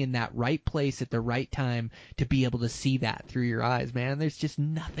being in that right place at the right time to be able to see that through your eyes, man. There's just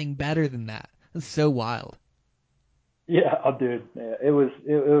nothing better than that. It's so wild. Yeah, dude, it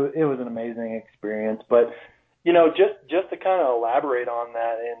was an amazing experience. But just to kind of elaborate on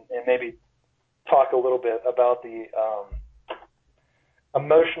that and maybe talk a little bit about the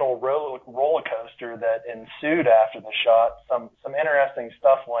emotional roller coaster that ensued after the shot. Some interesting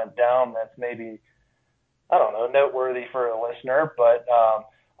stuff went down that's maybe, I don't know, noteworthy for a listener. But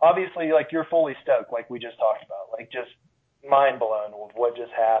obviously, like, you're fully stoked, like we just talked about, like just mind blown with what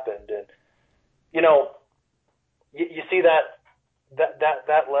just happened. And you see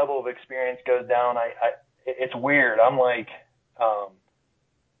that level of experience goes down. It's weird. I'm like,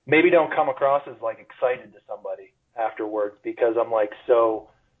 maybe don't come across as like excited to somebody afterwards, because I'm like, so,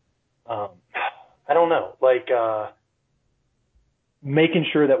 I don't know, like, making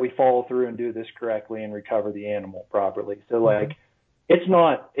sure that we follow through and do this correctly and recover the animal properly. So like, it's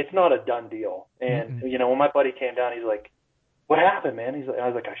not a done deal. And, when my buddy came down, he's like, what happened, man? I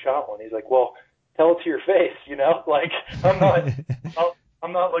was like, I shot one. He's like, well, tell it to your face, like,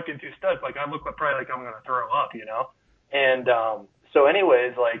 I'm not looking too stoked. Like, I look probably like I'm going to throw up, And so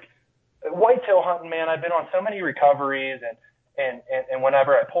anyways, like, whitetail hunting, man, I've been on so many recoveries, and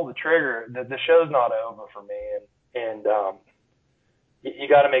whenever I pull the trigger, the show's not over for me. And you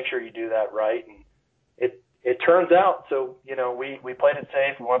got to make sure you do that right. And it turns out, so, we played it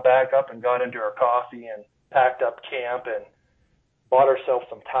safe. We went back up and got into our coffee and packed up camp and bought ourselves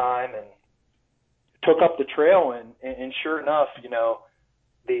some time and took up the trail. And sure enough,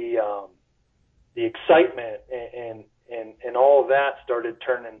 the excitement and all of that started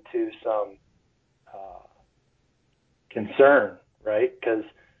turning to some concern, right? Because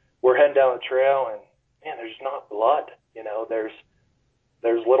we're heading down the trail, and man, there's not blood.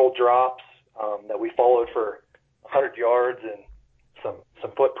 There's little drops that we followed for 100 yards, and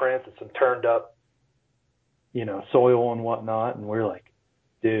some footprints and some turned up, soil and whatnot. And we're like,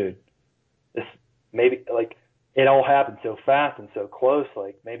 dude, this maybe, like, it all happened so fast and so close.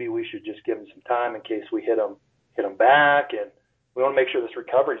 Like, maybe we should just give them some time in case we hit them back, and we want to make sure this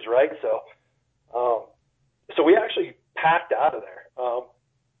recovery's right. So we actually packed out of there.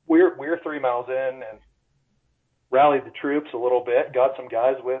 We're 3 miles in and rallied the troops a little bit, got some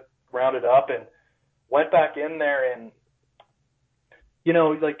guys rounded up, and went back in there. And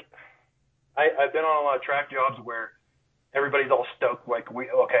like, I've been on a lot of track jobs where everybody's all stoked, like,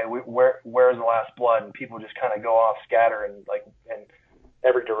 where's the last blood, and people just kind of go off, scatter, and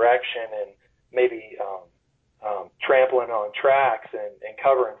every direction and maybe trampling on tracks and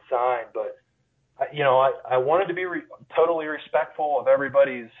covering sign. But, I wanted to be totally respectful of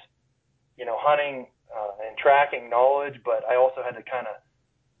everybody's, hunting and tracking knowledge, but I also had to kind of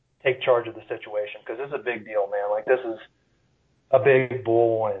take charge of the situation because this is a big deal, man. Like, this is a big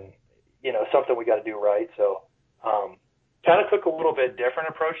bull and, something we got to do right. So kind of took a little bit different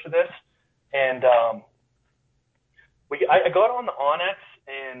approach to this. And I got on the Onyx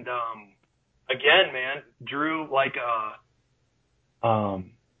and again, man, drew like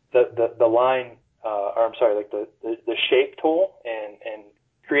the line, or I'm sorry, like the shape tool and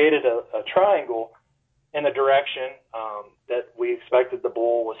created a triangle in the direction that we expected the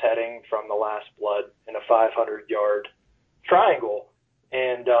bull was heading from the last blood in a 500-yard triangle.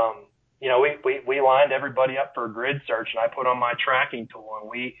 And, we lined everybody up for a grid search, and I put on my tracking tool, and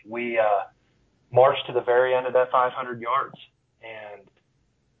we marched to the very end of that 500 yards. And,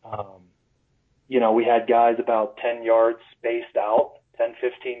 we had guys about 10 yards spaced out, 10,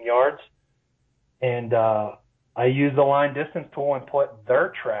 15 yards. And I used the line distance tool and put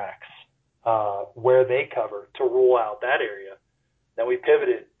their tracks where they cover to rule out that area. Then we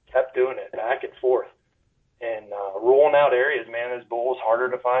pivoted, kept doing it back and forth. And ruling out areas, man, this bull was harder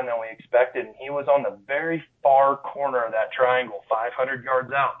to find than we expected. And he was on the very far corner of that triangle, 500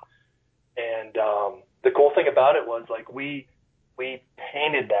 yards out. And the cool thing about it was, like, we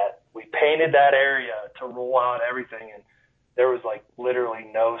painted that. We painted that area to rule out everything. And there was, like, literally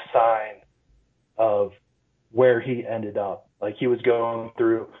no sign of where he ended up. Like, he was going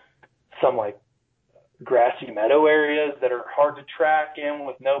through some, like, grassy meadow areas that are hard to track in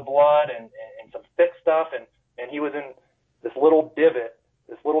with no blood and some thick stuff. And he was in this little divot,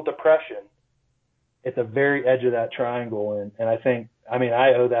 this little depression at the very edge of that triangle. And I think,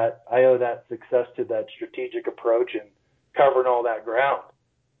 I owe that success to that strategic approach and covering all that ground.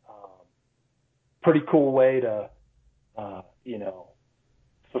 Pretty cool way to,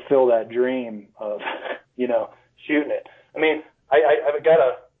 fulfill that dream of, shooting it. I've got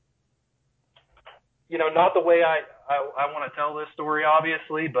a, not the way I want to tell this story,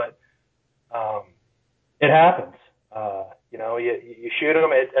 obviously, but it happens. You shoot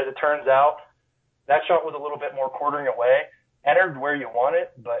them. As it turns out, that shot was a little bit more quartering away, entered where you want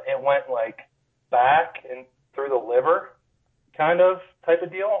it, but it went like back and through the liver kind of type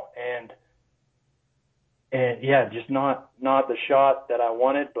of deal. And yeah, just not the shot that I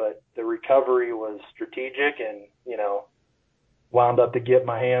wanted, but the recovery was strategic and, wound up to get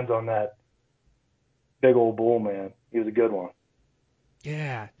my hands on that big old bull, man. He was a good one.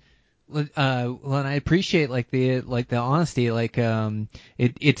 Yeah. Well, and I appreciate the honesty.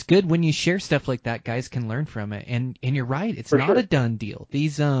 It's good when you share stuff like that. Guys can learn from it. And you're right. It's not a done deal.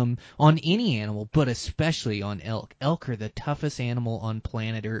 These on any animal, but especially on elk. Elk are the toughest animal on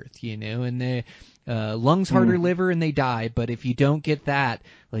planet Earth. And the lungs harder, liver, and they die. But if you don't get that,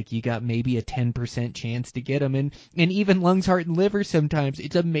 like, you got maybe a 10% chance to get them. And even lungs, heart, and liver, sometimes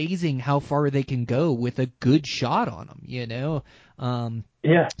it's amazing how far they can go with a good shot on them.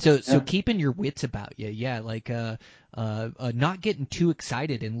 So keeping your wits about you, not getting too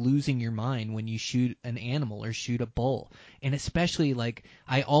excited and losing your mind when you shoot an animal or shoot a bull. And especially, like,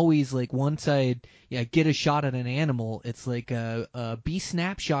 I always, like, once I get a shot at an animal, it's like be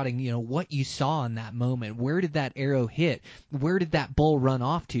snapshotting, what you saw in that moment. Where did that arrow hit? Where did that bull run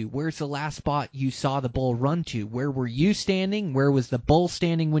off to? Where's the last spot you saw the bull run to? Where were you standing? Where was the bull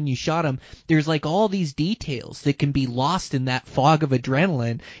standing when you shot him? There's, like, all these details that can be lost in that fog of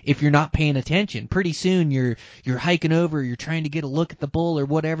adrenaline if you're not paying attention. Pretty soon you're hiking over, you're trying to get a look at the bull or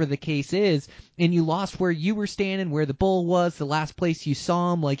whatever the case is, and you lost where you were standing, where the bull was, the last place you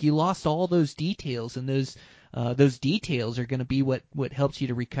saw him. Like, you lost all those details, and those details are going to be what helps you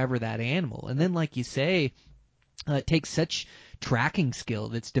to recover that animal. And then, like you say, it takes such tracking skill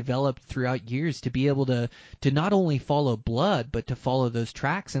that's developed throughout years to be able to not only follow blood, but to follow those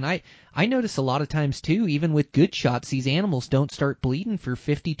tracks. And I notice a lot of times too, even with good shots, these animals don't start bleeding for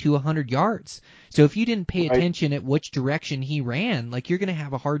 50 to 100 yards. So if you didn't pay attention at which direction he ran, like, you're going to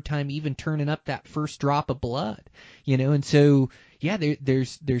have a hard time even turning up that first drop of blood, and so, yeah,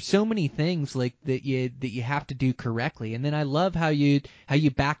 there's so many things like that you have to do correctly. And then I love how you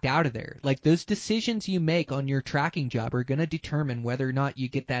backed out of there. Like, those decisions you make on your tracking job are going to determine whether or not you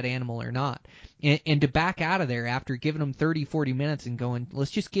get that animal or not. And to back out of there after giving him 30, 40 minutes and going,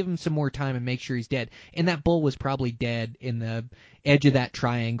 let's just give him some more time and make sure he's dead. And that bull was probably dead in the edge of that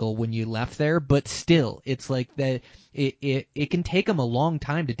triangle when you left there, but still, it's like it can take him a long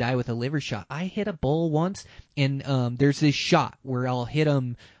time to die with a liver shot. I hit a bull once, and there's this shot where I'll hit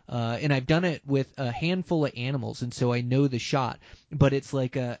him and I've done it with a handful of animals, and so I know the shot. But it's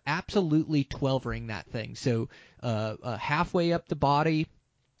like absolutely 12-ring that thing. So halfway up the body,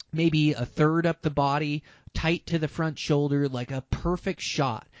 maybe a third up the body, tight to the front shoulder, like a perfect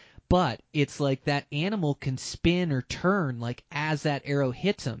shot. But it's like that animal can spin or turn like as that arrow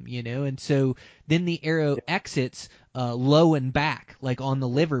hits him, and so then the arrow exits low and back, like on the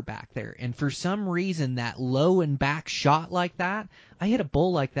liver back there. And for some reason, that low and back shot like that, I hit a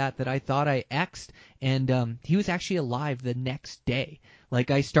bull like that I thought I X'd, and he was actually alive the next day. Like,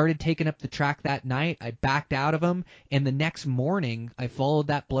 I started taking up the track that night, I backed out of him, and the next morning I followed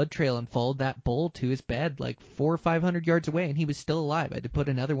that blood trail and followed that bull to his bed like 400 or 500 yards away, and he was still alive. I had to put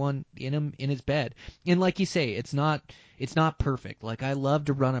another one in him in his bed. And like you say, it's not perfect. Like, I love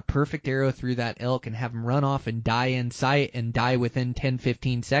to run a perfect arrow through that elk and have him run off and die in sight and die within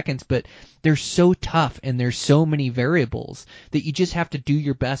 10-15 seconds, but they're so tough and there's so many variables that you just have to do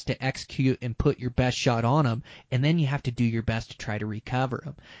your best to execute and put your best shot on them, and then you have to do your best to try to recover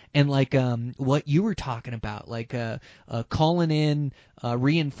them. And like what you were talking about, like calling in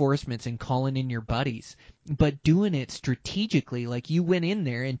reinforcements and calling in your buddies, but doing it strategically. Like, you went in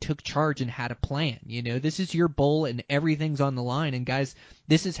there and took charge and had a plan. This is your bull and everything's on the line, and guys,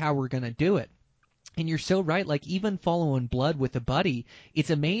 this is how we're going to do it. And you're so right. Like, even following blood with a buddy, it's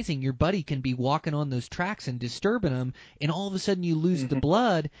amazing. Your buddy can be walking on those tracks and disturbing them, and all of a sudden you lose the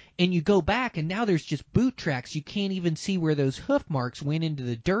blood, and you go back, and now there's just boot tracks. You can't even see where those hoof marks went into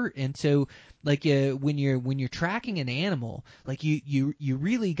the dirt. And so, like, when you're tracking an animal, like, you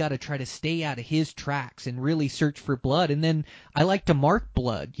really got to try to stay out of his tracks and really search for blood. And then I like to mark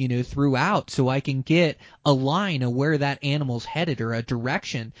blood, throughout, so I can get a line of where that animal's headed or a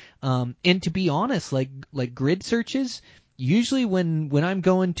direction. And to be honest, like grid searches, usually when I'm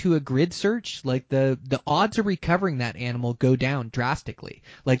going to a grid search, like the odds of recovering that animal go down drastically.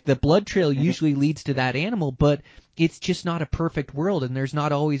 Like, the blood trail usually leads to that animal, but it's just not a perfect world, and there's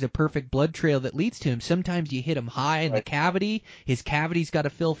not always a perfect blood trail that leads to him. Sometimes you hit him high in the cavity, his cavity's got to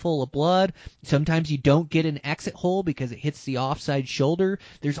fill full of blood. Sometimes you don't get an exit hole because it hits the offside shoulder.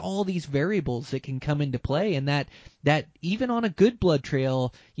 There's all these variables that can come into play, and that even on a good blood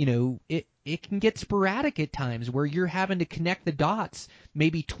trail, it can get sporadic at times where you're having to connect the dots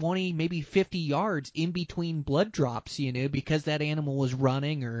maybe 20, maybe 50 yards in between blood drops, because that animal was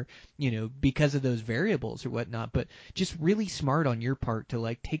running or, because of those variables or whatnot. But just really smart on your part to,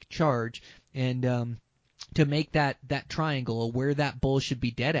 like, take charge and to make that triangle of where that bull should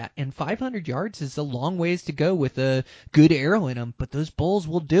be dead at. And 500 yards is a long ways to go with a good arrow in them, but those bulls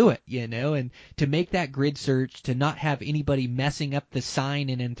will do it, and to make that grid search, to not have anybody messing up the sign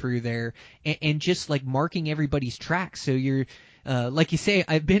in and through there, and just like marking everybody's tracks. So you're, like you say,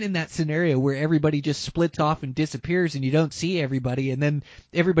 I've been in that scenario where everybody just splits off and disappears and you don't see everybody, and then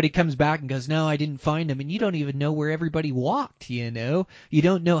everybody comes back and goes, no, I didn't find them, and you don't even know where everybody walked, you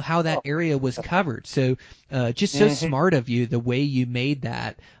don't know how that area was covered. So just so smart of you, the way you made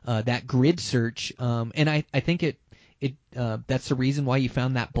that grid search, and I think it that's the reason why you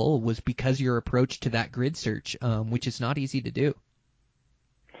found that bull, was because your approach to that grid search, which is not easy to do.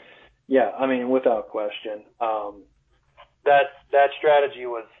 Yeah, I mean, without question. That strategy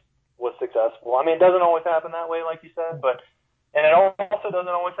was successful. I mean, it doesn't always happen that way, like you said, and it also doesn't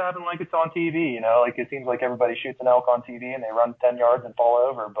always happen like it's on TV. Like, it seems like everybody shoots an elk on TV and they run 10 yards and fall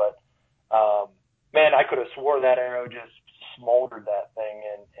over. But man, I could have swore that arrow just smoldered that thing,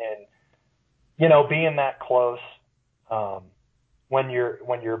 and being that close, when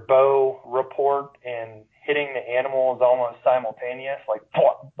your bow report and hitting the animal is almost simultaneous, like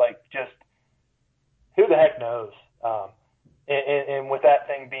just who the heck knows. And with that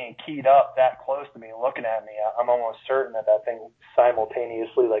thing being keyed up that close to me, looking at me, I'm almost certain that thing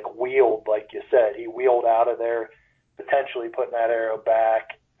simultaneously, like, wheeled, like you said. He wheeled out of there, potentially putting that arrow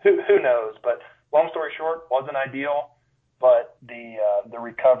back. Who knows? But long story short, wasn't ideal, but the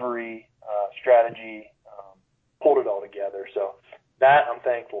recovery strategy pulled it all together. So that I'm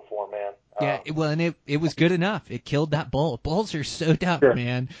thankful for, man. Yeah, and it was good enough. It killed that bull. Bulls are so tough,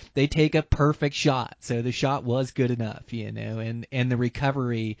 man. They take a perfect shot, so the shot was good enough, and the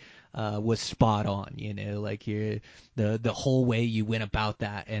recovery was spot on, like the whole way you went about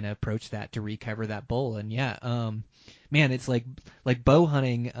that and approached that to recover that bull. And man, it's like bow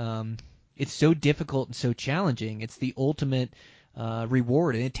hunting. It's so difficult and so challenging. It's the ultimate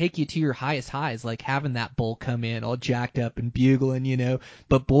reward, and it take you to your highest highs, like having that bull come in all jacked up and bugling,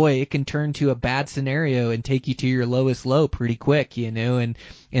 but boy, it can turn to a bad scenario and take you to your lowest low pretty quick, and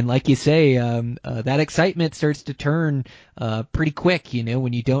like you say, that excitement starts to turn pretty quick,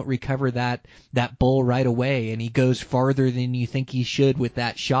 when you don't recover that bull right away, and he goes farther than you think he should with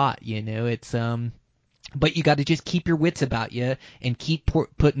that shot, it's but you got to just keep your wits about you and keep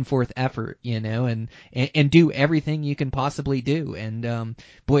putting forth effort, and do everything you can possibly do. And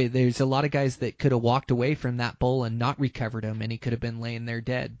boy, there's a lot of guys that could have walked away from that bull and not recovered him, and he could have been laying there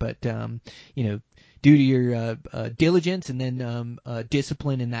dead. But due to your diligence and then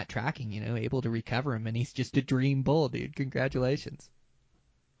discipline in that tracking, able to recover him, and he's just a dream bull, dude. Congratulations.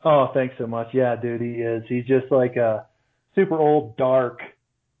 Oh, thanks so much. Yeah, dude, he is. He's just like a super old, dark,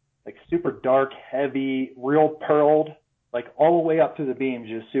 like super dark, heavy, real pearled, like all the way up to the beams,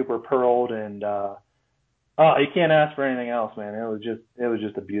 just super pearled, and you can't ask for anything else, man. It was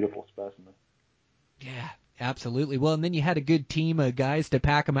just a beautiful specimen. Yeah, absolutely. Well, and then you had a good team of guys to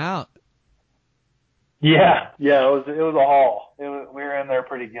pack him out. Yeah, it was a haul. We were in there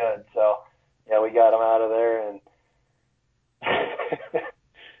pretty good, so yeah, we got him out of there and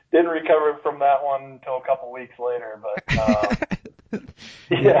didn't recover from that one until a couple weeks later, but.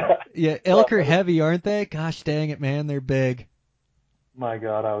 Yeah, elk are heavy, aren't they? Gosh dang it, man, they're big. My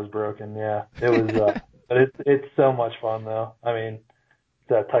God, I was broken. Yeah, it was. But it's so much fun though. I mean,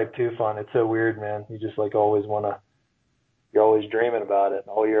 that type 2 fun. It's so weird, man. You just like always you're always dreaming about it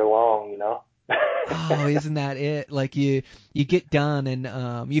all year long, Oh, isn't that it? Like you get done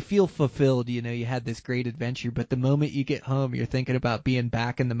and you feel fulfilled, you had this great adventure, but the moment you get home, you're thinking about being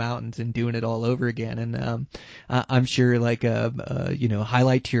back in the mountains and doing it all over again. And I'm sure like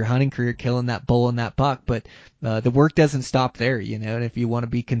highlight to your hunting career, killing that bull and that buck, but the work doesn't stop there, and if you want to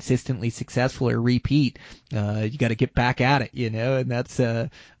be consistently successful or repeat, you got to get back at it, and that's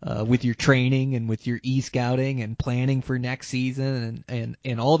with your training and with your e-scouting and planning for next season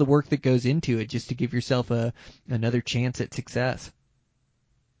and all the work that goes into it just to give yourself another chance at success.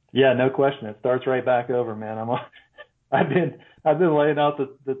 Yeah, no question. It starts right back over, man. I've been laying out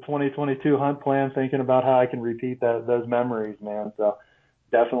the 2022 hunt plan, thinking about how I can repeat those memories, man. So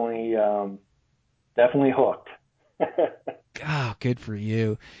definitely hooked. Oh, good for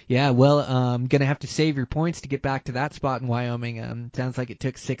you. Yeah, well, I'm going to have to save your points to get back to that spot in Wyoming. Sounds like it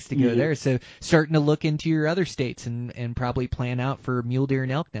took 6 to go there. So starting to look into your other states and probably plan out for mule deer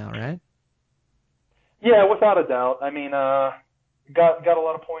and elk now, right? Yeah, without a doubt. I mean, got a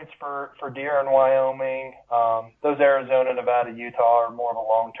lot of points for deer in Wyoming. Those Arizona, Nevada, Utah are more of a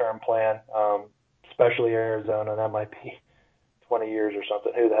long-term plan, especially Arizona. That might be 20 years or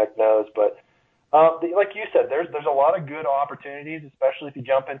something. Who the heck knows? But like you said, there's a lot of good opportunities, especially if you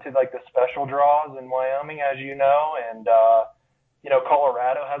jump into like the special draws in Wyoming, as you know, and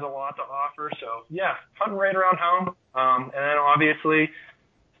Colorado has a lot to offer. So yeah, hunting right around home, and then obviously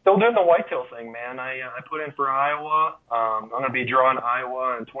still doing the whitetail thing, man. I put in for Iowa. I'm going to be drawing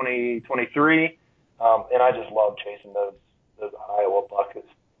Iowa in 2023, and I just love chasing those Iowa bucks.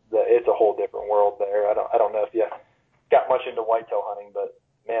 It's a whole different world there. I don't know if you got much into whitetail hunting, but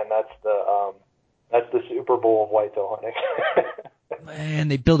man, that's the Super Bowl of whitetail hunting. Man,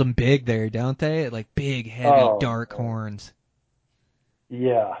 they build them big there, don't they? Like big, heavy, dark horns.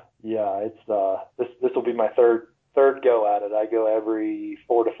 Yeah. It's this will be my third go at it. I go every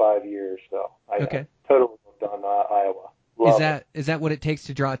 4 to 5 years, so I totally looked on Iowa. Is that what it takes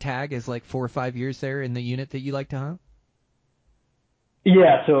to draw a tag? Is like 4 or 5 years there in the unit that you like to hunt?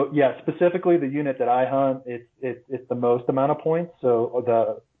 Yeah. So yeah, specifically the unit that I hunt, it's the most amount of points. So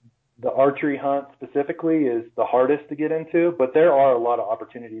the archery hunt specifically is the hardest to get into, but there are a lot of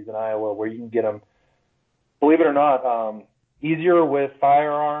opportunities in Iowa where you can get them, believe it or not, easier with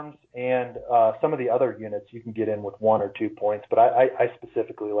firearms and some of the other units you can get in with 1 or 2 points. But I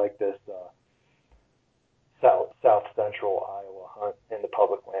specifically like this south central Iowa hunt in the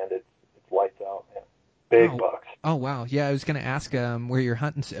public land. It's lights out, man. Big bucks. Oh wow, yeah. I was gonna ask where you're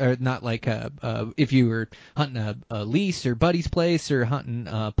hunting, or not like if you were hunting a lease or buddy's place or hunting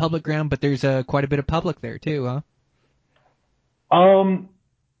public ground, but there's quite a bit of public there too, huh?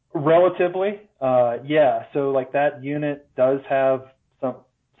 Relatively, yeah. So like that unit does have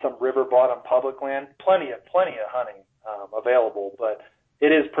some river bottom public land, plenty of hunting available, but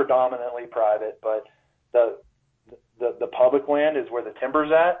it is predominantly private. But the public land is where the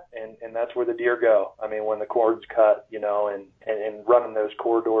timber's at, and that's where the deer go. I mean, when the cord's cut, and running those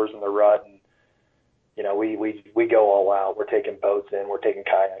corridors in the rut, and we go all out. We're taking boats in, we're taking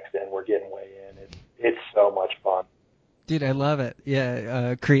kayaks in, we're getting way in. It's so much fun. Dude, I love it.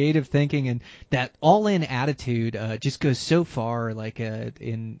 Yeah, creative thinking and that all-in attitude just goes so far, like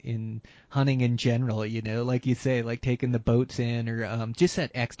in hunting in general. You know, like you say, like taking the boats in, or just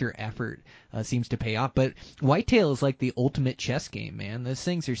that extra effort seems to pay off. But whitetail is like the ultimate chess game, man. Those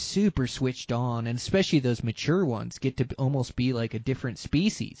things are super switched on, and especially those mature ones get to almost be like a different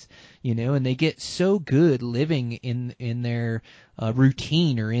species. You know, and they get so good living in their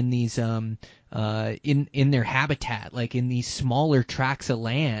routine or in these in their habitat, like in these smaller tracts of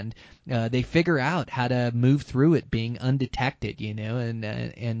land. They figure out how to move through it being undetected, you know,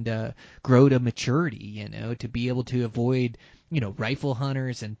 and grow to maturity, you know, to be able to avoid, you know, rifle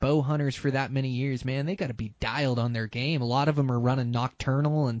hunters and bow hunters for that many years. Man, they got to be dialed on their game. A lot of them are running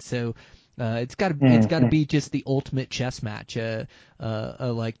nocturnal, and so it's got to be just the ultimate chess match.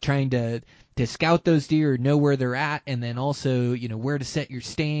 Like trying to scout those deer, know where they're at, and then also, you know, where to set your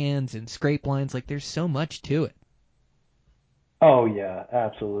stands and scrape lines. Like there's so much to it. Oh yeah,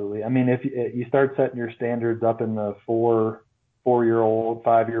 absolutely. I mean, if you start setting your standards up in the 4-year-old,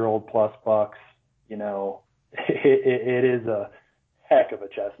 5-year-old plus bucks, you know, it is a heck of a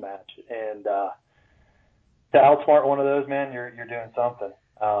chess match. And to outsmart one of those, man, you're doing something.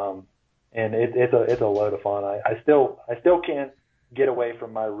 And it's a load of fun. I still can't get away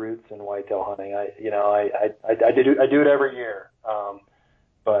from my roots in whitetail hunting. I do it every year.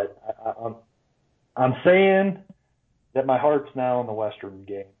 But I'm saying that my heart's now in the Western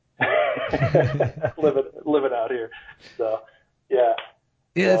game. living out here. So yeah.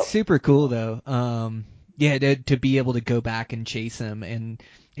 Yeah, it's super cool though. Yeah, to be able to go back and chase them, and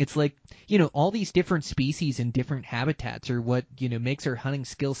it's like, you know, all these different species and different habitats are what, you know, makes our hunting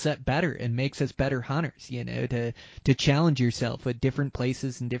skill set better and makes us better hunters, you know, to challenge yourself with different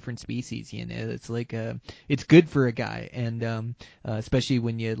places and different species, you know. It's like it's good for a guy, and especially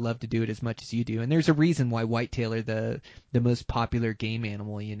when you love to do it as much as you do. And there's a reason why whitetail are the most popular game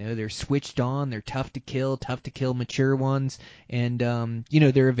animal, you know. They're switched on, they're tough to kill mature ones, and you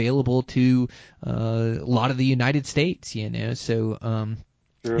know, they're available to a lot of the United States, you know. So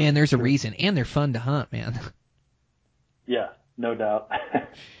Sure, and there's a reason, and they're fun to hunt, man. Yeah, no doubt.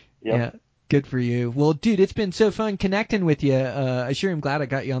 Yep. Yeah, good for you. Well, dude, it's been so fun connecting with you. I sure am glad I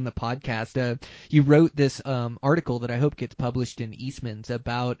got you on the podcast. You wrote this article that I hope gets published in Eastman's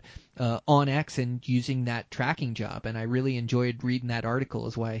about OnX and using that tracking job, and I really enjoyed reading that article.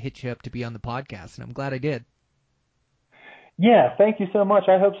 Is why I hit you up to be on the podcast, and I'm glad I did. Yeah, thank you so much.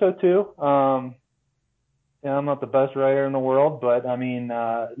 I hope so too. Yeah, I'm not the best writer in the world, but I mean,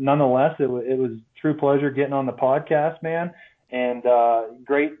 nonetheless, it was true pleasure getting on the podcast, man, and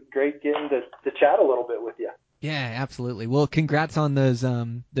great getting to chat a little bit with you. Yeah, absolutely. Well, congrats on those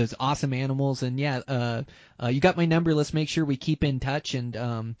awesome animals, and yeah, you got my number. Let's make sure we keep in touch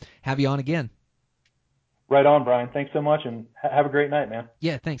and have you on again. Right on, Brian. Thanks so much, and have a great night, man.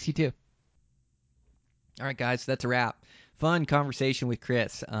 Yeah, thanks. You too. All right, guys, that's a wrap. Fun conversation with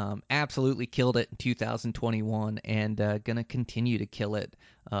Chris. Absolutely killed it in 2021, and gonna continue to kill it.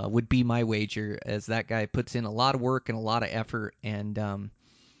 Would be my wager, as that guy puts in a lot of work and a lot of effort, and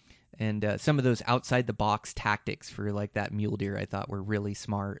some of those outside the box tactics for like that mule deer I thought were really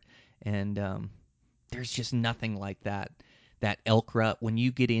smart. And there's just nothing like that elk rut when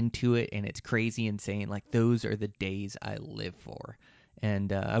you get into it, and it's crazy insane. Like those are the days I live for.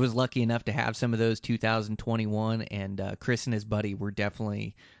 And I was lucky enough to have some of those 2021, and Chris and his buddy were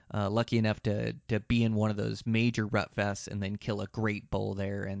definitely lucky enough to be in one of those major rut fests and then kill a great bull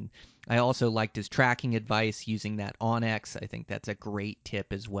there. And I also liked his tracking advice using that OnX. I think that's a great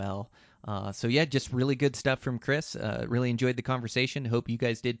tip as well. So yeah, just really good stuff from Chris. Really enjoyed the conversation. Hope you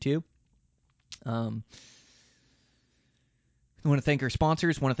guys did too. I want to thank our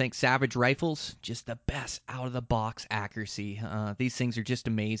sponsors. I want to thank Savage Rifles, just the best out-of-the-box accuracy. These things are just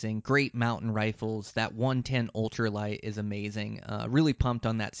amazing. Great mountain rifles. That 110 Ultralight is amazing. Really pumped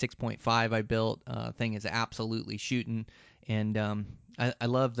on that 6.5 I built. Thing is absolutely shooting. And I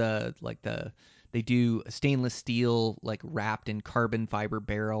love they do stainless steel, like wrapped in carbon fiber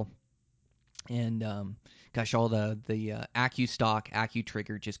barrel. And gosh, all the AccuStock,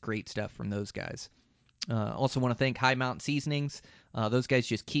 AccuTrigger, just great stuff from those guys. Also want to thank High Mountain Seasonings. Those guys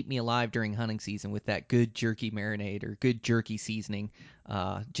just keep me alive during hunting season with that good jerky marinade or good jerky seasoning.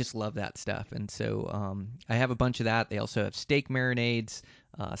 Just love that stuff. And so I have a bunch of that. They also have steak marinades,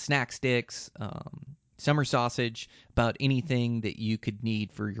 snack sticks, summer sausage, about anything that you could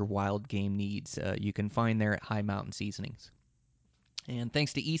need for your wild game needs. You can find there at High Mountain Seasonings. And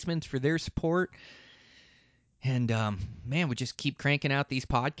thanks to Eastman's for their support. And man, we just keep cranking out these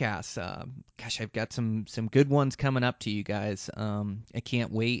podcasts. Gosh, I've got some good ones coming up to you guys. I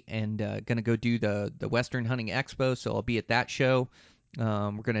can't wait, and gonna go do the Western Hunting Expo, so I'll be at that show.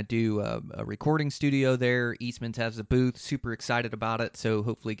 We're gonna do a recording studio there. Eastman's has a booth. Super excited about it. So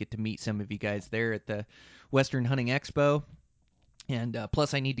hopefully get to meet some of you guys there at the Western Hunting Expo. And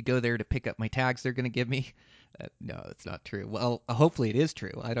plus, I need to go there to pick up my tags they're going to give me. No, it's not true. Well, hopefully it is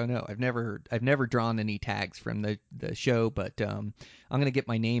true. I don't know. I've never drawn any tags from the show, but I'm going to get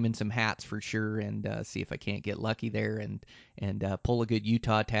my name in some hats for sure, and see if I can't get lucky there and pull a good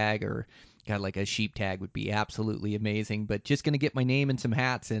Utah tag, or got like a sheep tag would be absolutely amazing. But just going to get my name in some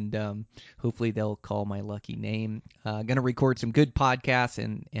hats, and hopefully they'll call my lucky name. Going to record some good podcasts,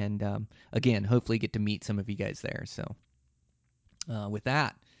 and again, hopefully get to meet some of you guys there. So. With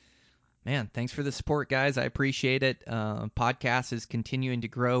that, man, thanks for the support, guys. I appreciate it. Podcast is continuing to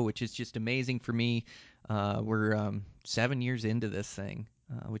grow, which is just amazing for me. We're 7 years into this thing,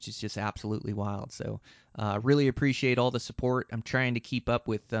 which is just absolutely wild. So really appreciate all the support. I'm trying to keep up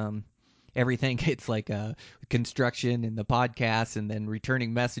with everything. It's like construction and the podcast and then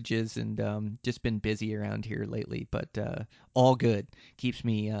returning messages, and just been busy around here lately, but all good. Keeps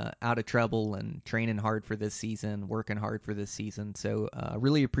me out of trouble and training hard for this season, working hard for this season. So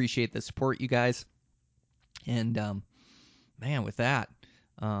really appreciate the support, you guys. And man, with that,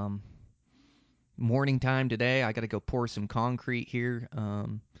 morning time today, I got to go pour some concrete here,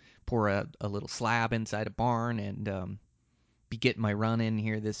 pour a little slab inside a barn, and be getting my run in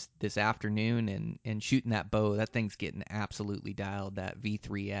here this afternoon and shooting that bow. That thing's getting absolutely dialed, that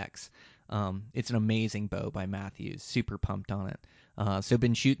V3X. It's an amazing bow by Mathews. Super pumped on it. So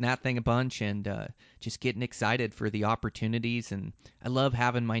been shooting that thing a bunch, and just getting excited for the opportunities. And I love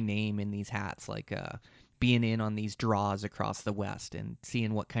having my name in these hats, like being in on these draws across the West and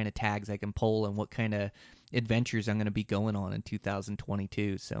seeing what kind of tags I can pull and what kind of adventures I'm going to be going on in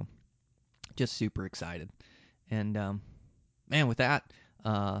 2022. So just super excited. And man, with that,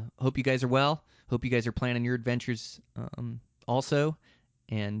 hope you guys are well. Hope you guys are planning your adventures also.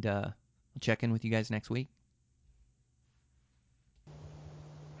 And I'll check in with you guys next week.